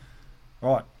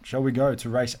 Right, shall we go to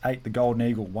race 8, the Golden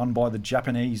Eagle, won by the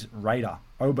Japanese Raider,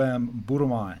 Obam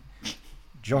Burumai.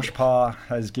 Josh Parr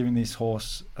has given this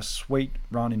horse a sweet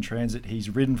run in transit. He's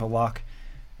ridden for luck,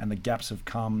 and the gaps have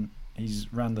come.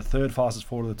 He's run the third fastest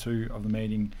 4 to the 2 of the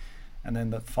meeting, and then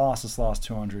the fastest last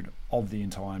 200 of the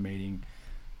entire meeting.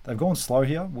 They've gone slow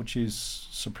here, which is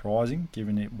surprising,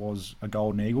 given it was a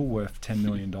Golden Eagle worth $10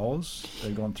 million.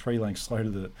 They've gone 3 lengths slow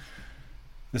to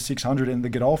the 600, and the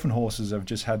Godolphin horses have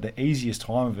just had the easiest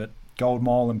time of it. Gold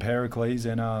Mile and Pericles,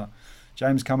 and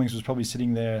James Cummings was probably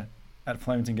sitting there at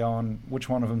Flemington going, which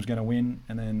one of them's going to win?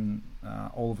 And then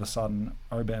all of a sudden,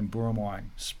 Oban Buramai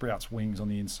sprouts wings on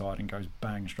the inside and goes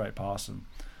bang straight past them.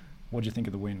 What do you think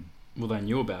of the win? Well, they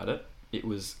knew about it. It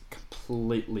was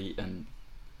completely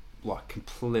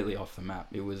off the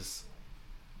map.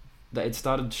 It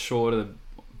started short of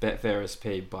the Betfair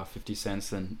SP by 50 cents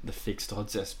than the fixed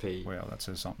odds SP. Wow, that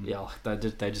says something. Yeah,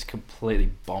 they just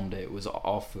completely bombed it. It was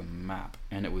off the map,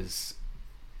 and it was,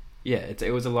 it's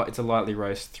a lightly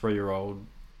raced 3-year-old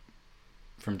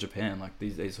from Japan. Like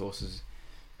these horses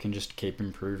can just keep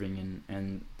improving,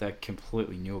 and they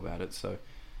completely knew about it. So,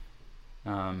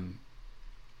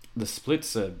 the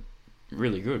splits are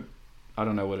really good. I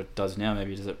don't know what it does now.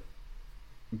 Maybe does it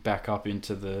back up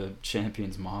into the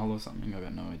Champions Mile or something? I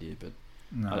got no idea, but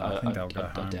no, I think they'll go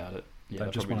home. I doubt it. Yeah,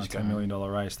 they've just won a $10 million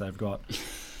race. They've got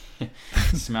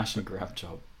smash and grab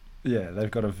job. Yeah,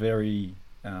 they've got a very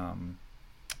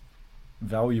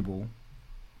valuable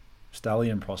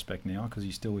stallion prospect now, because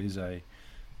he still is a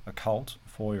colt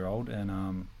 4-year-old, and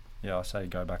I say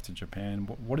go back to Japan.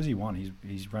 What does he want?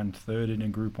 He's run 3rd in a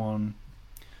Group 1.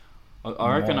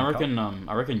 I reckon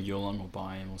Yulong will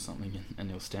buy him or something, and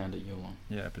he'll stand at Yulong.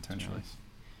 Yeah, potentially.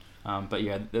 But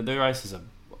yeah, the races are.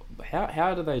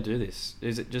 How do they do this?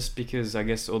 Is it just because I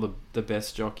guess all the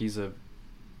best jockeys are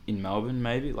in Melbourne?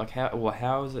 Maybe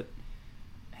how is it?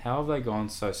 How have they gone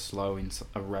so slow in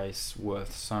a race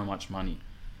worth so much money?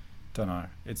 Don't know.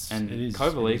 It is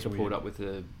Kovalica pulled up with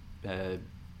a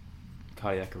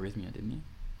cardiac arrhythmia, didn't he?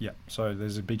 Yeah, so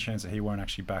there's a big chance that he won't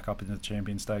actually back up into the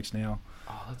Champion Stakes now.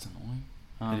 Oh, that's annoying.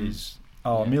 It is.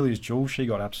 Oh, yeah. Amelia's Jewel, she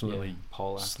got absolutely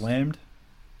slammed.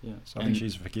 Yeah. So I think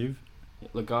she's forgive.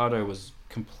 Legato was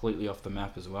completely off the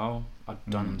map as well. I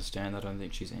don't understand that. I don't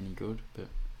think she's any good, but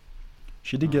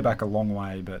she did get back a long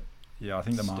way, but yeah, I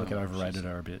think the market overrated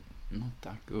her a bit. Not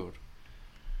that good.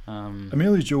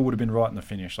 Amelia's Jewel would have been right in the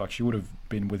finish. Like, she would have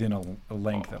been within a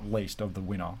length at least of the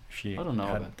winner if she I don't know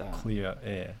had about that. Clear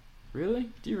air. Really?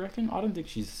 Do you reckon? I don't think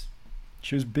she's...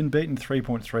 She was been beaten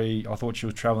 3.3. I thought she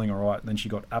was travelling all right. Then she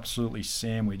got absolutely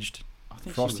sandwiched. I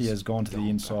think Frosty has gone to the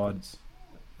inside.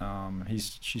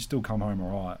 Backwards. She's still come home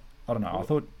all right. I don't know. I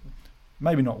thought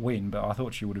maybe not win, but I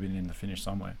thought she would have been in the finish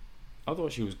somewhere. I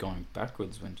thought she was going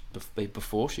backwards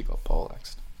before she got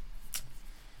poleaxed.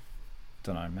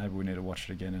 Don't know. Maybe we need to watch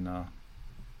it again and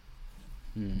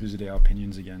visit our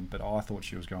opinions again. But I thought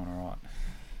she was going all right.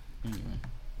 Anyway.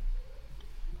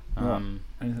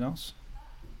 Anything else?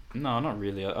 No, not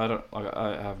really. I don't.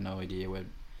 I have no idea where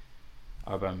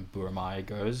Buramaya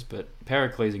goes, but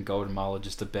Pericles and Golden Mile are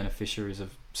just the beneficiaries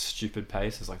of stupid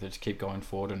paces. Like, they just keep going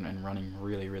forward and running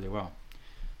really, really well.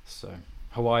 So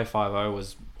Hawaii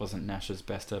 5-0 wasn't Nash's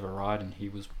best ever ride, and he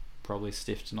was probably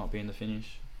stiff to not be in the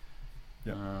finish.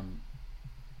 Yeah.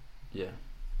 Yeah.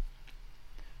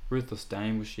 Ruthless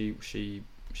Dame, was she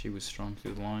was strong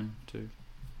through the line too.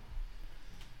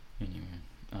 Anyway,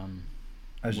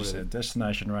 as you said,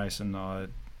 destination race, and I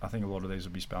think a lot of these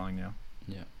will be spelling now.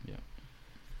 Yeah.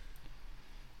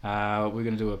 We're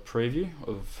going to do a preview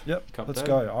of Cup let's Day.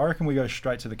 go. I reckon we go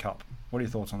straight to the Cup. What are your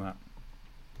thoughts on that?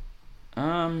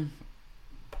 And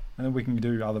then we can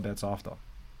do other bets after.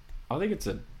 I think it's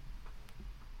a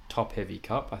top-heavy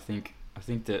Cup. I think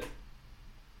that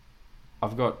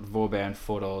I've got Vauban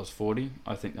 $4.40.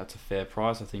 I think that's a fair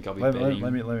price. I think I'll be betting.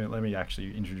 Let me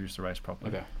actually introduce the race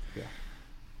properly. Okay. Yeah.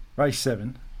 Race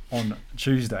 7 on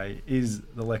Tuesday is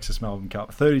the Lexus Melbourne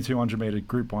Cup, 3,200 metre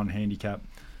Group 1 handicap.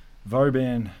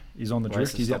 Vauban is on the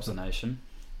drift. He's up the nation.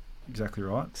 Exactly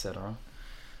right. Etc.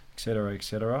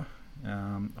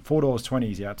 $4.20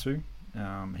 he's out to.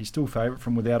 He's still favourite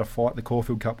from Without a Fight, the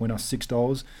Caulfield Cup winner,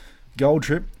 $6. Gold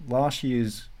Trip, last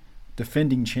year's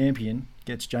defending champion,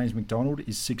 gets James McDonald,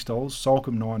 is $6.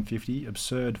 Solcombe $9.50.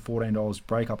 Absurd $14.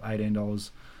 Breakup $18.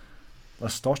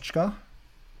 Lastochka,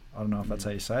 I don't know if that's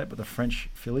how you say it, but the French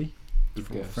filly,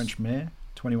 French mare,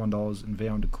 $21. And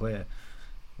Vow and Declare,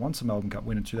 once a Melbourne Cup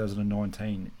winner in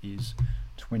 2019, is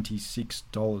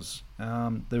 $26.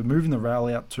 They're moving the rail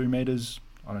out 2 metres.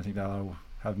 I don't think that'll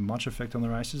have much effect on the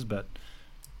races, but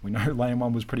we know lane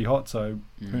 1 was pretty hot, so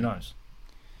who knows?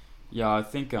 Yeah, I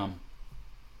think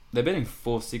they're betting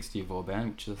 $4.60 of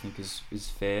Vauban, which I think is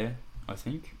fair. I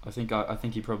think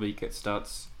he probably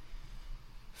starts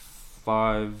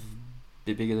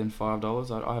bit bigger than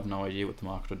 $5. I have no idea what the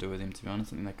market will do with him, to be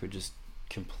honest. I think they could just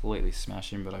completely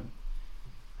smash him, but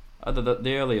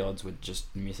the early odds were just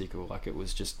mythical. Like, it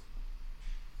was just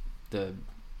the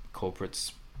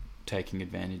corporates taking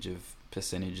advantage of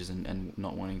percentages and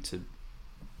not wanting to,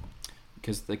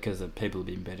 because the people have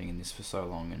been betting in this for so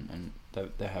long, and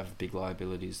they have big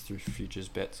liabilities through futures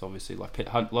bets, obviously. Like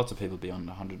lots of people be on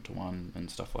 100 to 1 and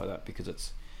stuff like that, because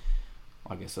it's,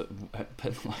 I guess,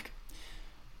 but like,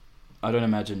 I don't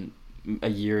imagine a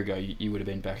year ago you would have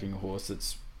been backing a horse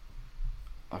that's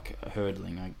like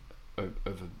hurdling like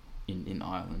over in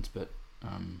Ireland, but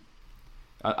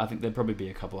I think there'd probably be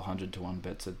a couple of 100 to 1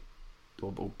 bets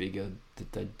or bigger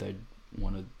that they'd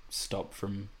want to stop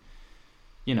from,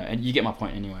 and you get my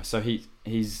point anyway. So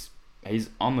he's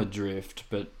on the drift,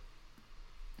 but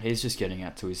he's just getting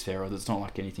out to his fair odds. It's not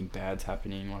like anything bad's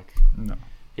happening. Like, no,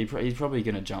 he's probably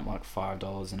going to jump like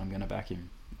 $5, and I'm going to back him.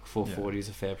 440 is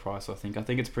a fair price, I think. I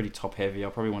think it's pretty top heavy. I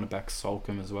probably want to back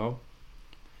Solcombe as well.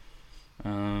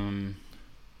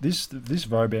 This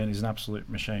Vauban is an absolute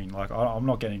machine. Like, I'm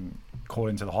not getting caught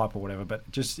into the hype or whatever, but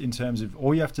just in terms of,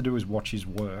 all you have to do is watch his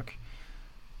work.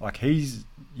 Like, you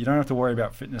don't have to worry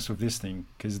about fitness with this thing,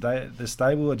 because the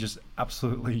stable are just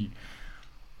absolutely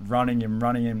running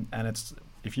him, and it's,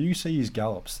 if you see his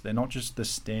gallops, they're not just the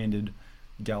standard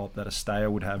gallop that a stayer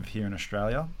would have here in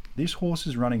Australia. This horse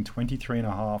is running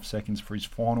 23.5 seconds for his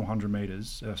final 100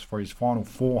 metres, for his final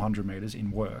 400 metres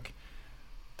in work.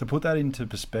 To put that into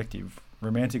perspective,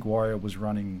 Romantic Warrior was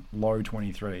running low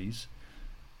 23s.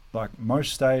 Like,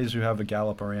 most stayers who have a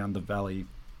gallop around the valley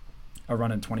are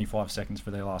running 25 seconds for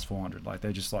their last 400. Like,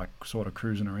 they're just like sort of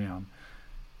cruising around.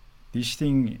 This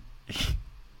thing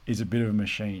is a bit of a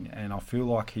machine, and I feel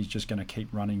like he's just going to keep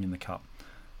running in the Cup.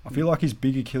 I feel like his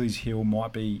big Achilles heel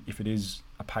might be if it is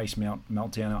a pace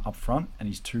meltdowner up front and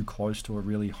he's too close to a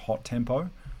really hot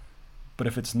tempo. But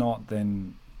if it's not,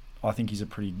 then I think he's a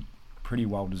pretty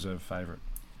well-deserved favourite.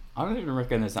 I don't even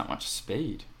reckon there's that much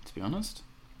speed, to be honest.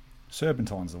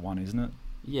 Serpentine's the one, isn't it?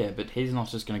 Yeah, but he's not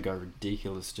just going to go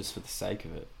ridiculous just for the sake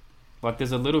of it. Like,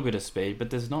 there's a little bit of speed, but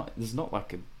there's not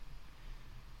like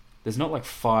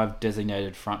 5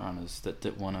 designated front runners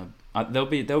that want to.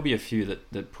 There'll be a few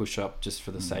that push up just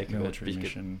for the sake of it. Military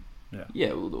mission.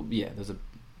 There's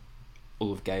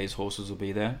all of Gay's horses will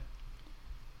be there.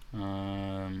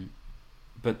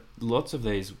 But lots of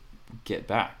these get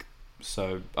back.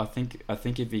 So I think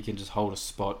if he can just hold a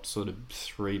spot, sort of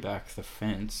 3 back the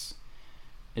fence,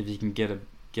 if he can get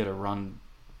a run,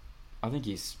 I think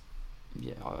he's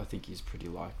pretty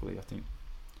likely. I think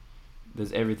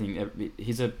there's everything.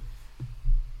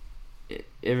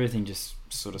 Everything just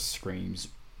sort of screams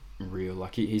real.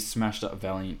 Like, he smashed up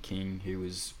Valiant King, who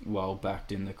was well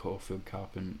backed in the Caulfield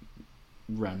Cup and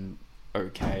ran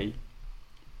okay.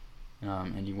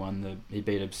 And he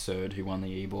beat Absurd, who won the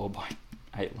E-Ball by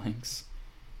 8 lengths.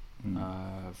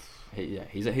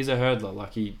 He's a hurdler.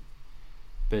 Like,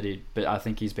 but I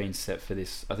think he's been set for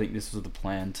this. I think this was the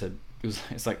plan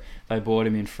it's like they bought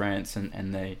him in France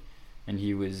and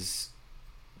he was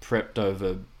prepped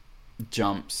over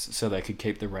jumps so they could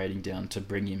keep the rating down to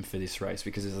bring him for this race,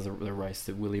 because this is the race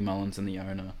that Willie Mullins and the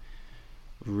owner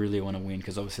really want to win,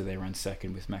 because obviously they ran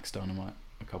second with Max Dynamite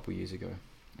a couple of years ago.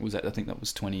 I think that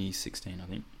was 2016, I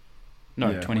think.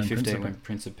 No, 2015 when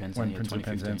Prince of Penzance. When Prince of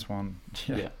Penzance won.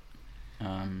 Yeah.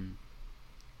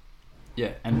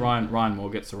 And Ryan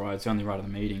Moore gets the ride. It's the only ride of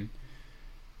the meeting.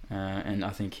 And I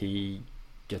think he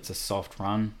gets a soft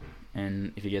run,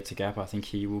 and if he gets a gap, I think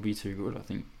he will be too good. I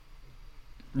think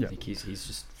he's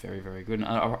just very, very good. And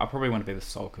I probably want to be with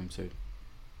Solcombe too.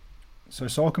 So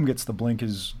Solcombe gets the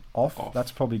blinkers off.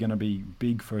 That's probably going to be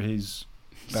big for his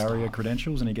barrier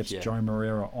credentials, and he gets Joe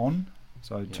Moreira on.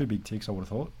 So 2 big ticks, I would have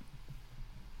thought.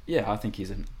 Yeah, I think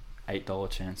he's an $8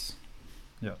 chance.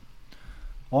 Yeah.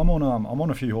 I'm on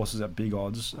a few horses at big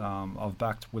odds. I've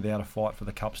backed Without a Fight for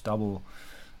the Cups double.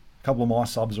 A couple of my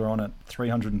subs are on at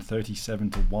 337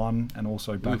 to 1, and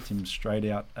also backed him straight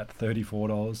out at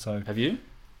 $34. So have you?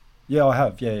 Yeah, I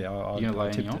have. Yeah, you gonna lay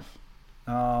any off?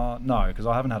 No, because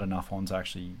I haven't had enough on to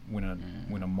actually win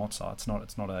a Mozart. It's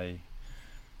not a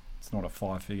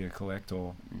 5-figure collect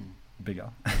or bigger.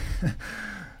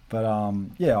 But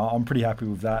I'm pretty happy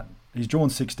with that. He's drawn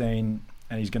 16,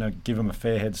 and he's going to give him a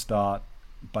fair head start,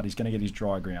 but he's going to get his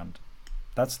dry ground.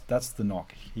 That's the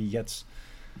knock.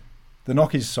 The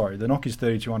knock is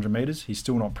 3,200 metres. He's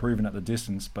still not proven at the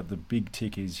distance, but the big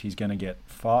tick is he's going to get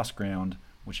fast ground,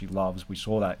 which he loves. We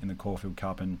saw that in the Caulfield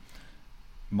Cup, and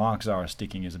Mark Zara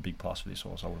sticking is a big plus for this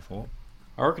horse, I would have thought.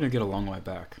 I reckon he'll get a long way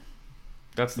back.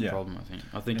 That's the problem,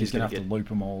 I think. He's going to have to loop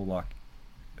them all. Like,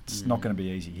 it's not going to be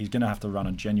easy. He's going to have to run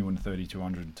a genuine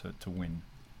 3,200 to win.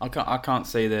 I can't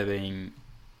see there being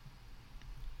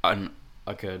a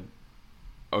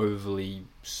overly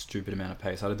stupid amount of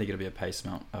pace. I don't think it'll be a pace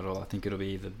mount at all. I think it'll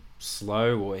be either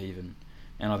slow or even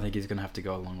and I think he's going to have to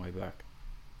go a long way back.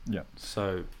 Yeah.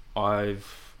 So I'm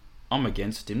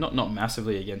against him, not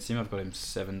massively against him. I've got him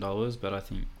 $7, but I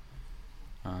think,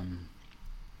 I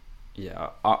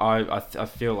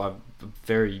feel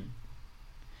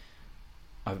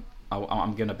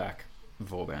I'm gonna back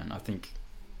Vauban. I think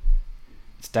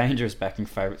it's dangerous backing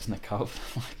favourites in the cup.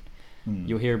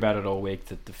 You'll hear about it all week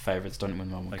that the favourites don't win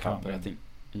Melbourne Cup, but I think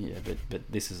but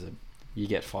this is you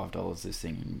get $5 this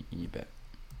thing and you bet.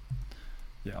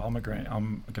 Yeah, I'm going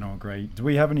to agree. Do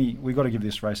we have any? We got to give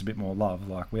this race a bit more love.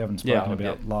 Like we haven't spoken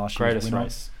about last year's greatest winner.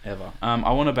 race ever.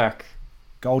 I want to back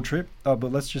Gold Trip.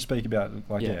 But let's just speak about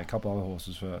a couple other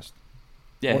horses first.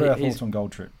 Yeah, what are our thoughts on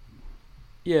Gold Trip?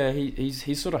 Yeah,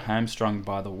 he's sort of hamstrung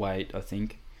by the weight. I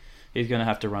think he's going to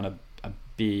have to run a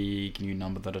big new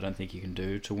number that I don't think he can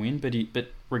do to win. But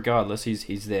regardless,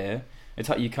 he's there. It's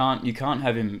like you can't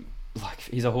have him like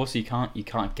he's a horse you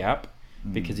can't gap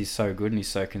because he's so good and he's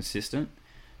so consistent.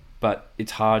 But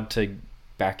it's hard to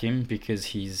back him because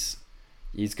he's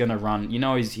gonna run.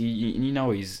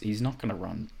 He's not gonna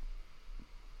run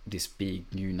this big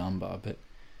new number,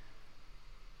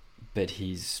 but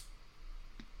he's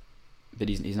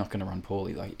not gonna run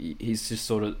poorly. Like he's just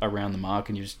sort of around the mark,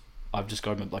 and I've just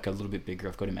got him like a little bit bigger.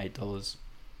 I've got him $8,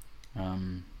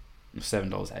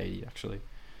 $7.80 actually.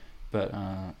 But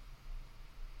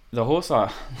the horse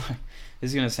this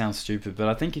is gonna sound stupid, but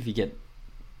I think if you get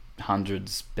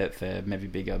hundreds, Betfair, maybe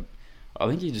bigger, I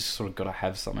think you just sort of got to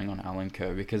have something on Alan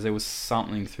Kerr because there was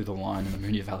something through the line in the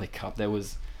Moonee Valley Cup. There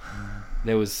was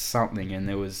something, and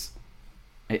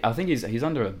I think he's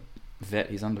under a vet.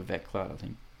 He's under vet cloud, I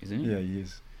think, isn't he? Yeah, he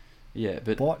is. Yeah,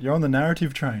 but you're on the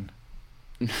narrative train.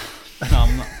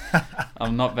 No,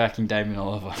 I'm not backing Damien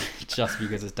Oliver just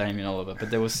because it's Damien Oliver. But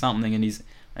there was something in his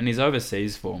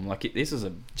overseas form. Like this is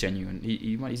a genuine.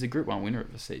 He's a Group 1 winner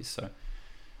overseas, so.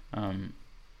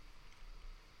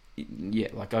 Yeah,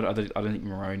 like I don't think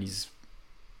Maroney's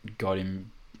got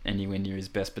him anywhere near his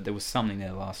best, but there was something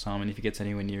there last time, and if he gets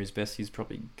anywhere near his best, he's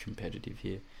probably competitive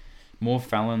here. More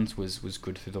Fallon's was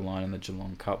good through the line in the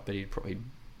Geelong Cup, but he probably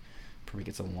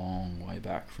gets a long way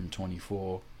back from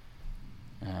 24.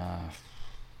 I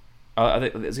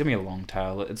think there's gonna be a long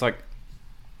tail. It's like,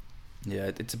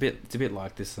 yeah, it's a bit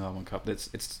like this Melbourne Cup.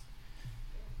 It's.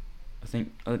 I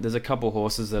think there's a couple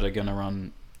horses that are gonna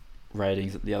run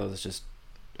ratings that the others just.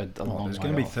 There's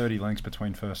going to be 30 lengths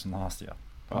between first and last year.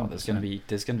 Oh, there's going to be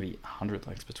 100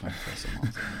 lengths between first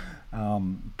and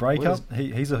last. Breakup.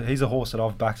 He's a horse that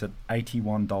I've backed at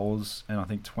 $81, and I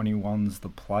think 21's the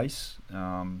place.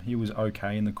 He was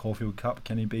okay in the Caulfield Cup.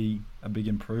 Can he be a big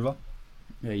improver?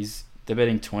 Yeah, they're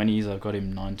betting 20s. I've got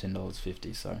him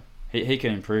 $19.50, so he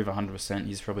can improve 100%.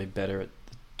 He's probably better at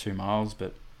the 2 miles,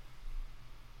 but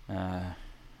I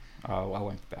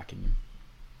won't be backing him.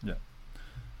 Yeah.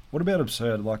 What about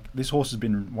Absurd? Like, this horse has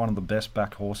been one of the best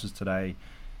back horses today,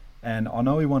 and I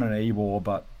know he won an Ebor,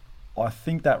 but I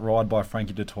think that ride by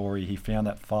Frankie Dettori, he found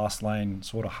that fast lane,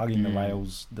 sort of hugging the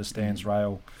rails, the stance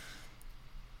rail.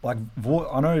 Like,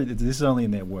 I know this is only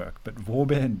in their work, but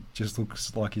Vauban just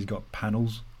looks like he's got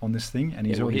panels on this thing, and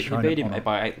he's already shown it. He beat him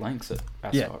by 8 lengths at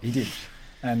Ascot. Yeah, he did.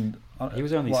 And he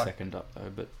was only second up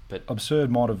though, but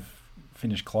Absurd might have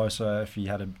finished closer if he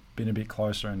had been a bit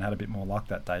closer and had a bit more luck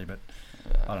that day, but.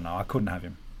 I don't know. I couldn't have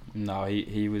him. No,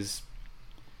 he was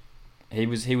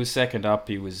second up.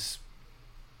 He would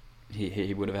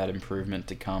have had improvement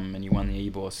to come, and he won the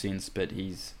Ebor since. But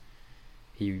he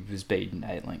was beaten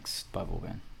 8 lengths by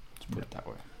Vauban. Let's put it that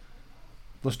way.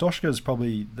 Listoshka is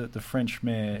probably the French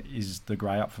mare is the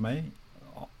grey up for me.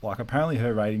 Like apparently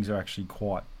her ratings are actually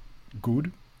quite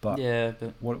good, but yeah.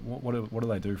 But what do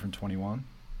they do from 21?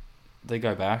 They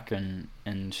go back and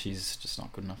she's just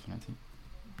not good enough. I don't think.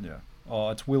 Yeah.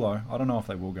 Oh, it's Willow. I don't know if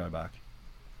they will go back.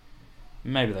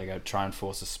 Maybe they go try and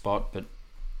force a spot, but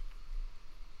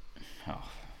yeah,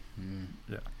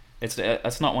 it's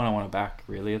not one I want to back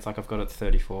really. It's like I've got it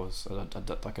 34, so I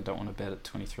don't want to bet at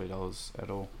 $23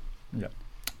 at all. Yeah,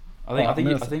 I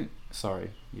think. Sorry,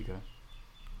 you go.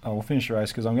 Oh, we'll finish the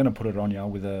race because I'm going to put it on you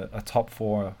with a top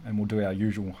 4, and we'll do our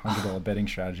usual $100 betting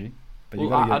strategy. But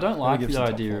I don't like the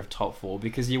idea of top 4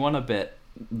 because you want to bet.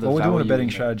 We're doing a betting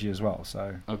strategy as well,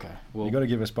 so okay. Well, you got to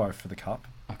give us both for the cup.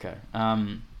 Okay.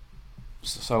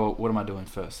 So what am I doing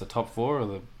first? The top 4 or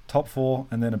the top 4,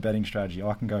 and then a betting strategy?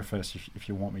 I can go first if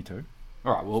you want me to.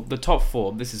 All right. Well, the top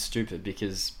 4. This is stupid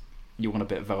because you want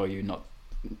to bet value, not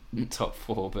top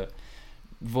 4. But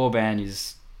Vauban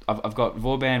is. I've got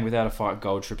Vauban without a fight,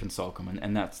 Gold Trip, and Solcombe,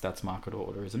 and that's market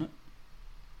order, isn't it?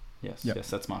 Yes. Yep. Yes,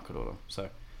 that's market order. So.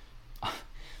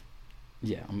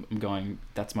 Yeah, I'm going.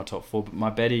 That's my top 4. But my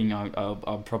betting,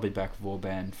 I'll probably back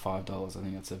Vauban $5. I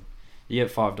think You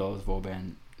get $5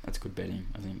 Vauban. That's good betting,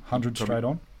 I think. 100 straight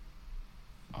on?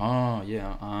 Oh,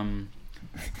 yeah.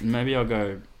 Maybe I'll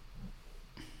go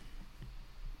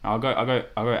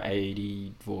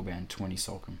 80 Vauban, 20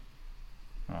 Salcombe.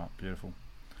 Alright, beautiful.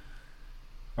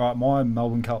 Alright, my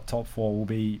Melbourne Cup top 4 will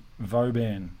be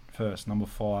Vauban first, number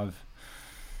 5.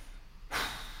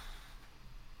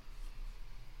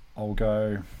 I'll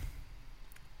go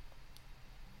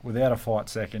without a fight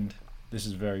second. This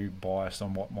is very biased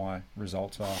on what my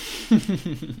results are.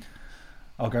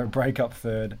 I'll go Break Up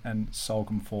third and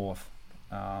Salcombe fourth.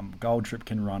 Gold Trip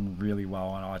can run really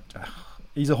well, and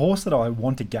he's a horse that I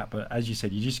want to gap, but as you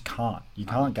said, you just can't. You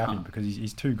can't gap him because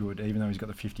he's too good, even though he's got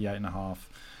the 58.5.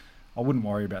 I wouldn't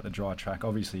worry about the dry track.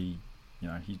 Obviously, you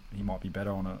know, he might be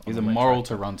better on a. He's a moral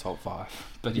to run top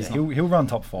 5, but yeah, he'll run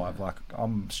top 5. Like,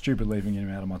 I'm stupid leaving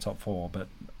him out of my top 4, but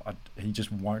he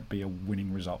just won't be a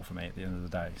winning result for me at the end of the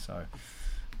day. So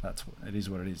it is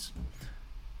what it is.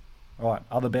 All right,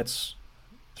 other bets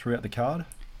throughout the card.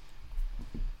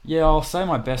 Yeah, I'll say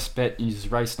my best bet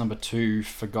is race number 2,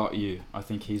 Forgot You. I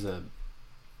think he's on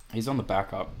the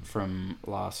backup from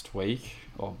last week,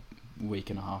 or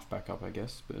week and a half backup, I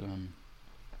guess. But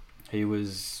he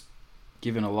was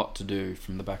given a lot to do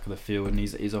from the back of the field, and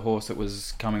he's a horse that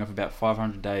was coming off about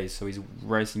 500 days, so he's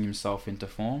racing himself into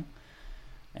form,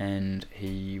 and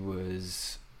he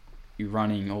was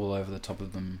running all over the top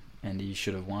of them, and he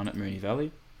should have won at Moonee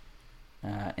Valley.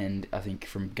 And I think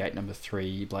from gate number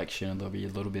 3, Blake Shinner, there'll be a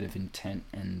little bit of intent,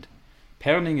 and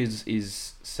Pounding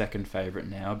is second favourite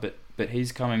now, but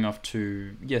he's coming off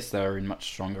to, yes, they were in much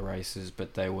stronger races,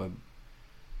 but they were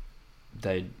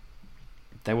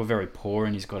very poor,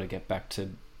 and he's got to get back to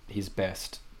his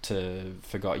best to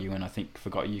Forgot You, and I think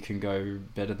Forgot You can go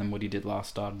better than what he did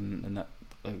last start, and that,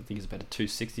 I think it's about a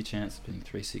 260 chance, betting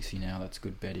 360 now. That's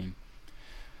good betting.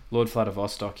 Lord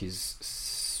Vladivostok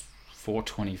is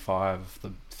 425,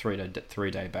 the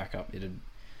 3-day backup.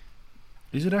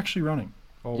 Is it actually running?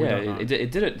 Yeah, it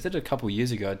did it a couple of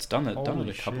years ago. It's done it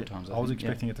a couple of times. I was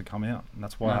expecting it to come out, and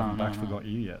that's why I haven't backed Forgot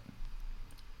You yet.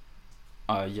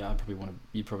 Yeah,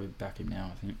 you probably back him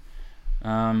now, I think.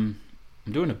 I'm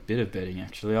doing a bit of betting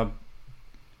actually.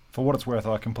 For what it's worth,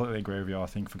 I completely agree with you. I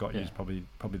think Forgot You is probably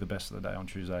the best of the day on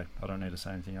Tuesday. I don't need to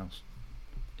say anything else.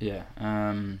 Yeah.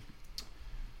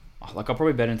 I'll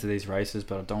probably bet into these races,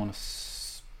 but I don't want to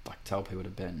tell people to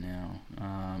bet now.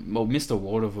 Well, Mr.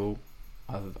 Waterville,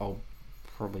 I'll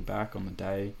probably back on the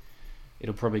day.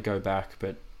 It'll probably go back,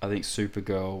 but I think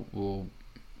Supergirl will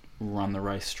run the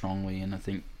race strongly, and I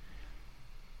think.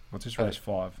 What's this race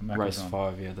 5? Race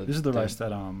 5, yeah. This is the race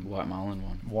that White Marlin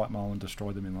won. White Marlin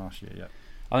destroyed them in last year. Yeah.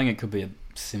 I think it could be a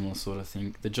similar sort of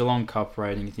thing. The Geelong Cup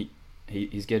rating, I think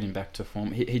he's getting back to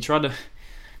form. He tried to.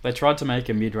 They tried to make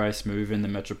a mid-race move in the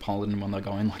Metropolitan when they're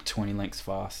going 20 lengths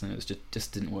fast, and it was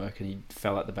just didn't work, and he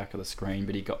fell at the back of the screen,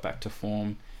 but he got back to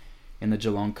form in the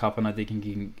Geelong Cup, and I think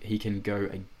he can go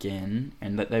again.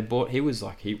 And that he was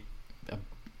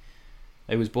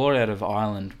bought out of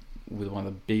Ireland with one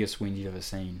of the biggest wins you've ever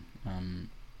seen.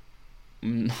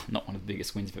 Not one of the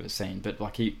biggest wins you've ever seen, but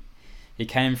he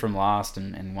came from last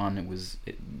and won.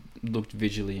 It looked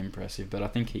visually impressive, but I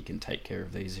think he can take care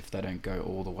of these if they don't go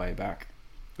all the way back.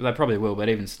 They probably will, but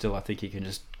even still, I think he can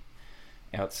just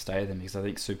outstay them, because I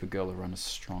think Supergirl will run a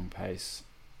strong pace.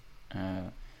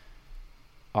 I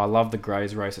love the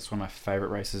Greys race. It's one of my favourite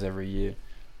races every year.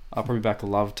 I'll probably back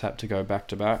Love Tap to go back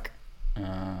to back.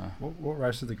 What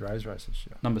race is the Greys race this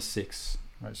year? Number 6.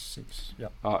 Race 6. Yeah.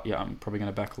 Yeah, I'm probably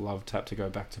going to back Love Tap to go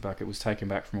back to back. It was taken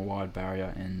back from a wide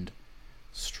barrier and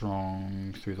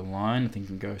strong through the line. I think it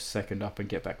can go second up and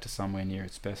get back to somewhere near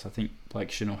its best. I think Blake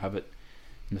Shin will have it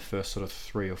in the first sort of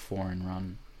 3 or 4 in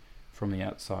run from the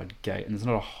outside gate, and there's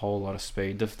not a whole lot of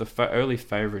speed. The early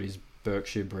favourite is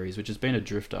Berkshire Breeze, which has been a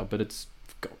drifter, but it's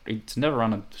never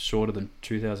run shorter than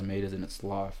 2,000 metres in its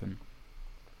life, and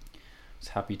I was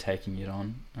happy taking it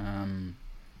on.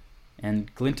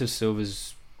 And Glint of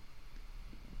Silver's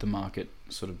the market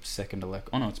sort of second elect.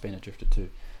 Oh no, it's been a drifter too,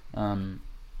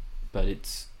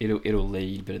 but it'll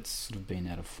lead, but it's sort of been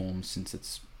out of form since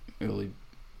its early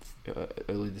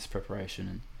this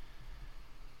preparation.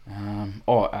 And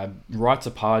Right to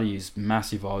Party is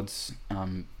massive odds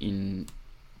in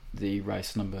the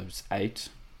race numbers 8.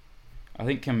 I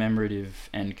think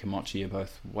Commemorative and Komochi are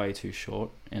both way too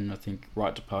short, and I think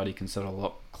Right to Party can settle a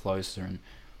lot closer, and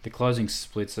the closing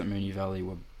splits at Moonee Valley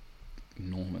were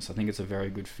enormous. I think it's a very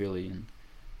good filly, and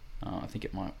I think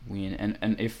it might win.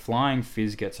 And if Flying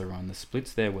Fizz gets a run, the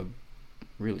splits there were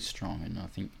really strong, and I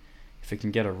think if it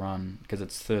can get a run, because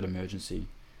it's third emergency,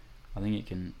 I think it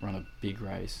can run a big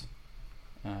race.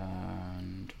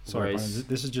 And Sorry, race.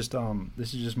 Brennan,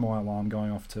 this is just my alarm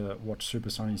going off to watch Super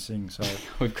Sonny sing. So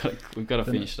we've got to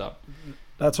finish it up.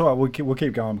 That's all right. We'll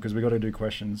keep going because we've got to do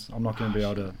questions. I'm not going to be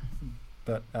able to.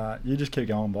 But you just keep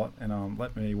going, Bot, and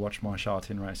let me watch my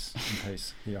Charlton race in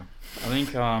peace here. I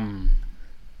think I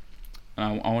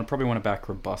would probably want to back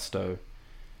Robusto,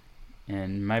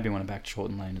 and maybe want to back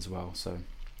Shorten Lane as well. So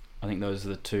I think those are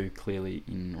the two clearly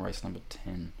in race number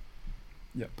 10.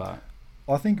 Yep. But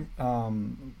I think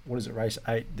race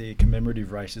 8, the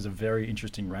commemorative race, is a very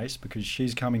interesting race because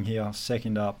she's coming here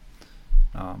second up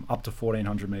to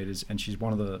 1,400 metres, and she's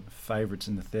one of the favourites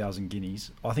in the 1,000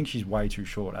 guineas. I think she's way too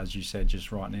short, as you said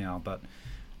just right now, but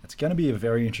it's going to be a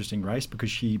very interesting race because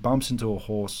she bumps into a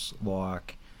horse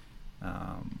like,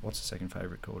 what's the second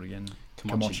favourite called again?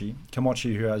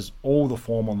 Komochi, who has all the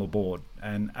form on the board,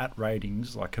 and at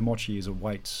ratings, like Komochi is a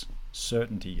weights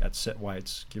certainty at set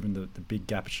weights, given the big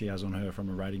gap she has on her from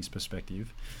a ratings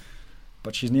perspective.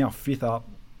 But she's now 5th up.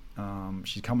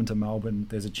 She's coming to Melbourne.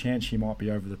 There's a chance she might be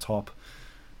over the top,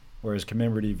 whereas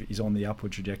commemorative is on the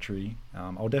upward trajectory.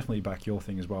 I'll definitely back your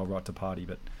thing as well, right to party.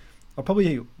 But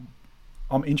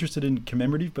I'm interested in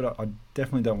commemorative, but I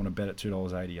definitely don't want to bet at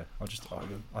 $2.80.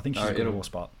 I think she's a good horse,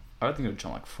 but I don't think it'll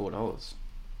jump like $4.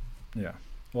 Yeah.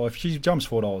 Well, if she jumps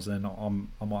 $4, then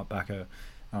I might back her.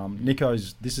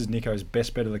 This is Nico's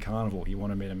best bet of the carnival. He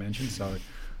wanted me to mention, so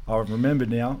I've remembered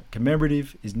now.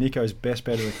 Commemorative is Nico's best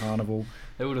bet of the carnival.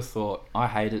 Who would have thought? I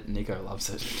hate it. Nico loves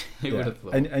it. Who would have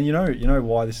thought? And you know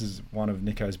why this is one of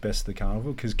Nico's best of the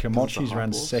carnival? Because Komochi's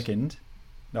ran second.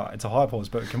 No, it's a high horse,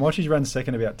 but Komochi's ran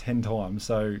second about 10 times.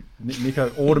 So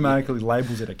Nico automatically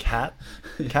labels it a cat.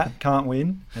 Cat can't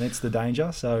win, and it's the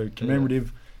danger. So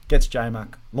commemorative gets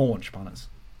J-Mac. Launch, punters.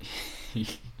 We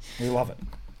love it.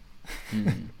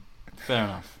 Fair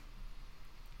enough.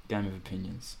 Game of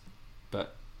opinions.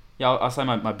 But yeah, I'll say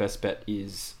my best bet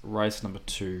is race number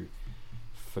 2,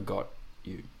 Forgot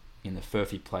You, in the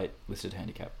Furphy Plate listed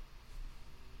handicap.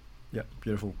 Yeah,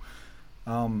 beautiful.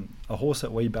 A horse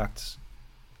that we backed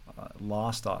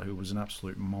last start, who was an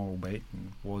absolute moral beat,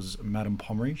 was Madame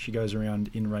Pomery. She goes around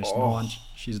in race 9.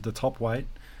 She's the top weight.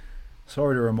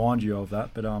 Sorry to remind you of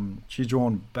that, but she's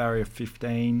drawn barrier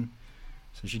 15,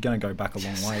 so she's going to go back a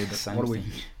long way. But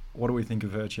what do we think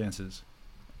of her chances?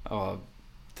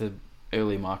 The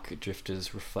early market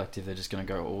drifters reflective. They're just going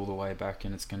to go all the way back,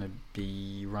 and it's going to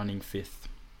be running 5th.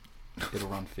 It'll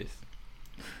run 5th.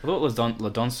 I thought La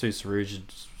Danseuse Rouge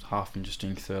is half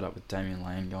interesting, 3rd up with Damien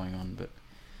Lane going on, but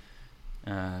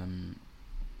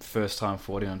first time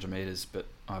 1,400 metres, but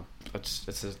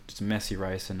it's a messy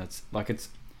race, and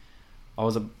I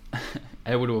was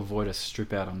able to avoid a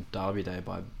strip out on Derby Day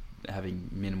by having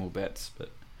minimal bets, but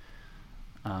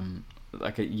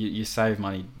you save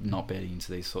money not betting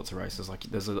into these sorts of races. Like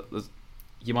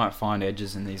you might find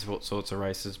edges in these sorts of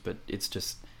races, but it's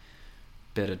just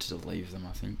better to leave them,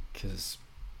 I think, because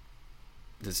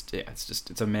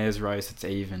it's a mare's race. It's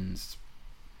evens.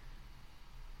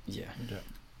 Yeah.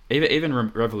 Even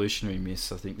Revolutionary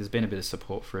Miss, I think there's been a bit of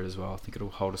support for it as well. I think it'll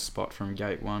hold a spot from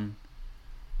gate 1.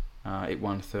 It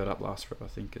won 3rd up last rep, I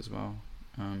think, as well.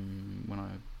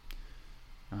 When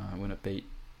it beat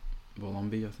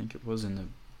Wollombi, I think it was in the.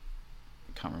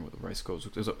 I can't remember what the race score was.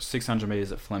 It was 600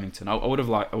 meters at Flemington. I would have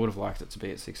liked it to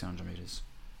be at 600 meters.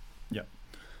 Yeah.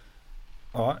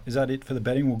 All right, is that it for the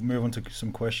betting? We'll move on to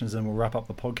some questions, and we'll wrap up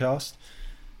the podcast.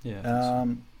 Yeah.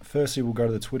 Firstly, we'll go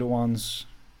to the Twitter ones.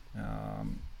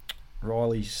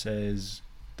 Riley says,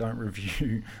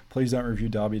 please don't review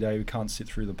Derby Day. We can't sit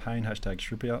through the pain.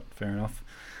 #strip out. Fair enough.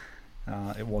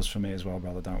 It was for me as well,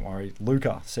 brother. Don't worry.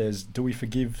 Luca says, do we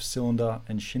forgive Cylinder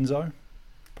and Shinzo?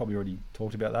 Probably already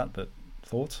talked about that, but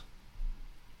thoughts?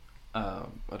 I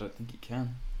don't think you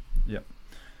can. Yep.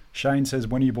 Shane says,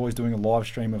 when are you boys doing a live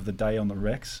stream of the day on the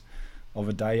Rex? Of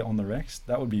a day on the Rex?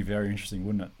 That would be very interesting,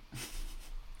 wouldn't it?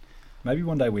 Maybe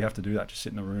one day we have to do that, just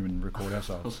sit in a room and record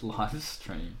ourselves. A live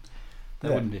stream?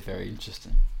 That wouldn't be very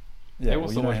interesting. Yeah,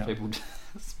 also watch people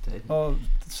speak. Oh,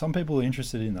 some people are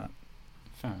interested in that.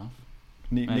 Fair enough.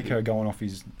 Nico going off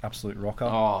his absolute rocker.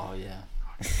 Oh, yeah.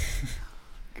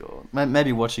 God.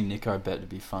 Maybe watching Nico bet would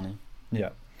be funny. Yeah.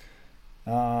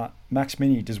 Max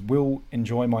Mini, does Will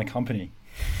enjoy my company?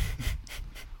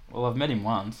 Well, I've met him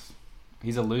once.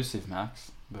 He's elusive,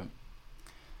 Max, but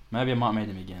maybe I might meet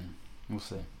him again. We'll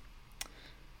see.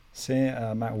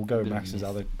 Matt, we'll go Max's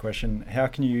other question. How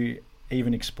can you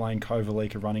even explain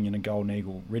Kovalika running in a Golden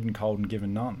Eagle, ridden cold and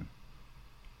given none?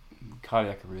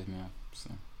 Cardiac arrhythmia.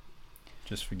 So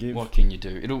just forgive. What can you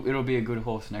do? It'll be a good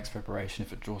horse next preparation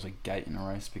if it draws a gate in a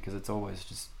race, because it's always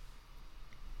just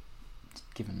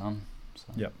given none. So.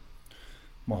 Yep.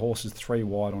 My horse is 3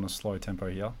 wide on a slow tempo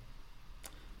here.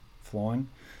 Flying.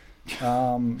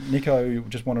 Nico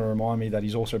just want to remind me that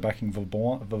he's also backing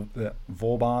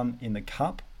Vauban in the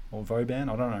Cup, or Vauban.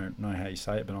 I don't know how you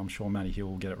say it, but I'm sure Matty Hill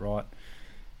will get it right.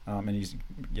 And he's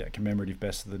commemorative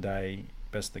best of the day,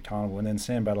 best of the carnival. And then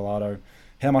Sam Battleado.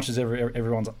 How much is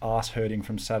everyone's ass hurting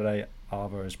from Saturday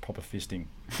Arvo's proper fisting?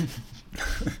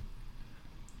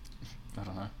 I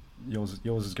don't know.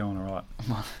 Yours is going all right.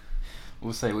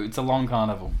 We'll see. It's a long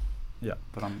carnival. Yeah.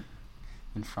 But I'm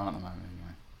in front at the moment anyway.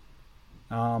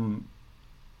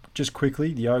 Just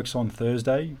quickly, the Oaks on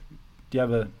Thursday. Do you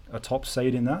have a top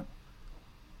seed in that?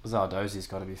 Zardozi's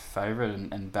got to be favourite,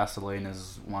 and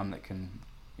Vaselina's one that can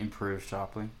improve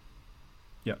sharply.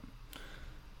 Yep.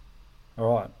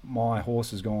 All right, my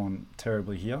horse has gone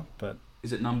terribly here, but...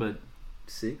 Is it number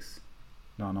 6?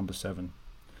 No, number 7.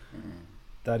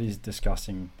 That is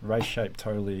disgusting. Race shape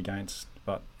totally against,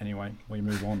 but anyway, we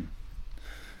move on.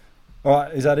 All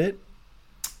right, is that it?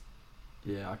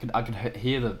 Yeah, I could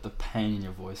hear the pain in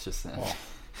your voice just then. Oh.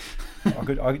 I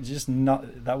could just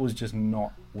not. That was just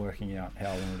not working out how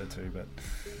I wanted it to. But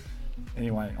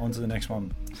anyway, on to the next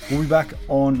one. We'll be back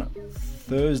on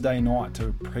Thursday night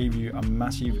to preview a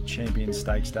massive Champion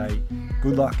Stakes day.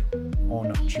 Good luck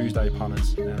on Tuesday,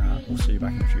 punters. We'll see you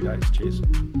back in a few days. Cheers.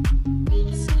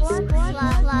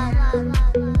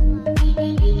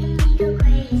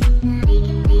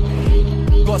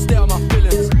 Gotta stay on my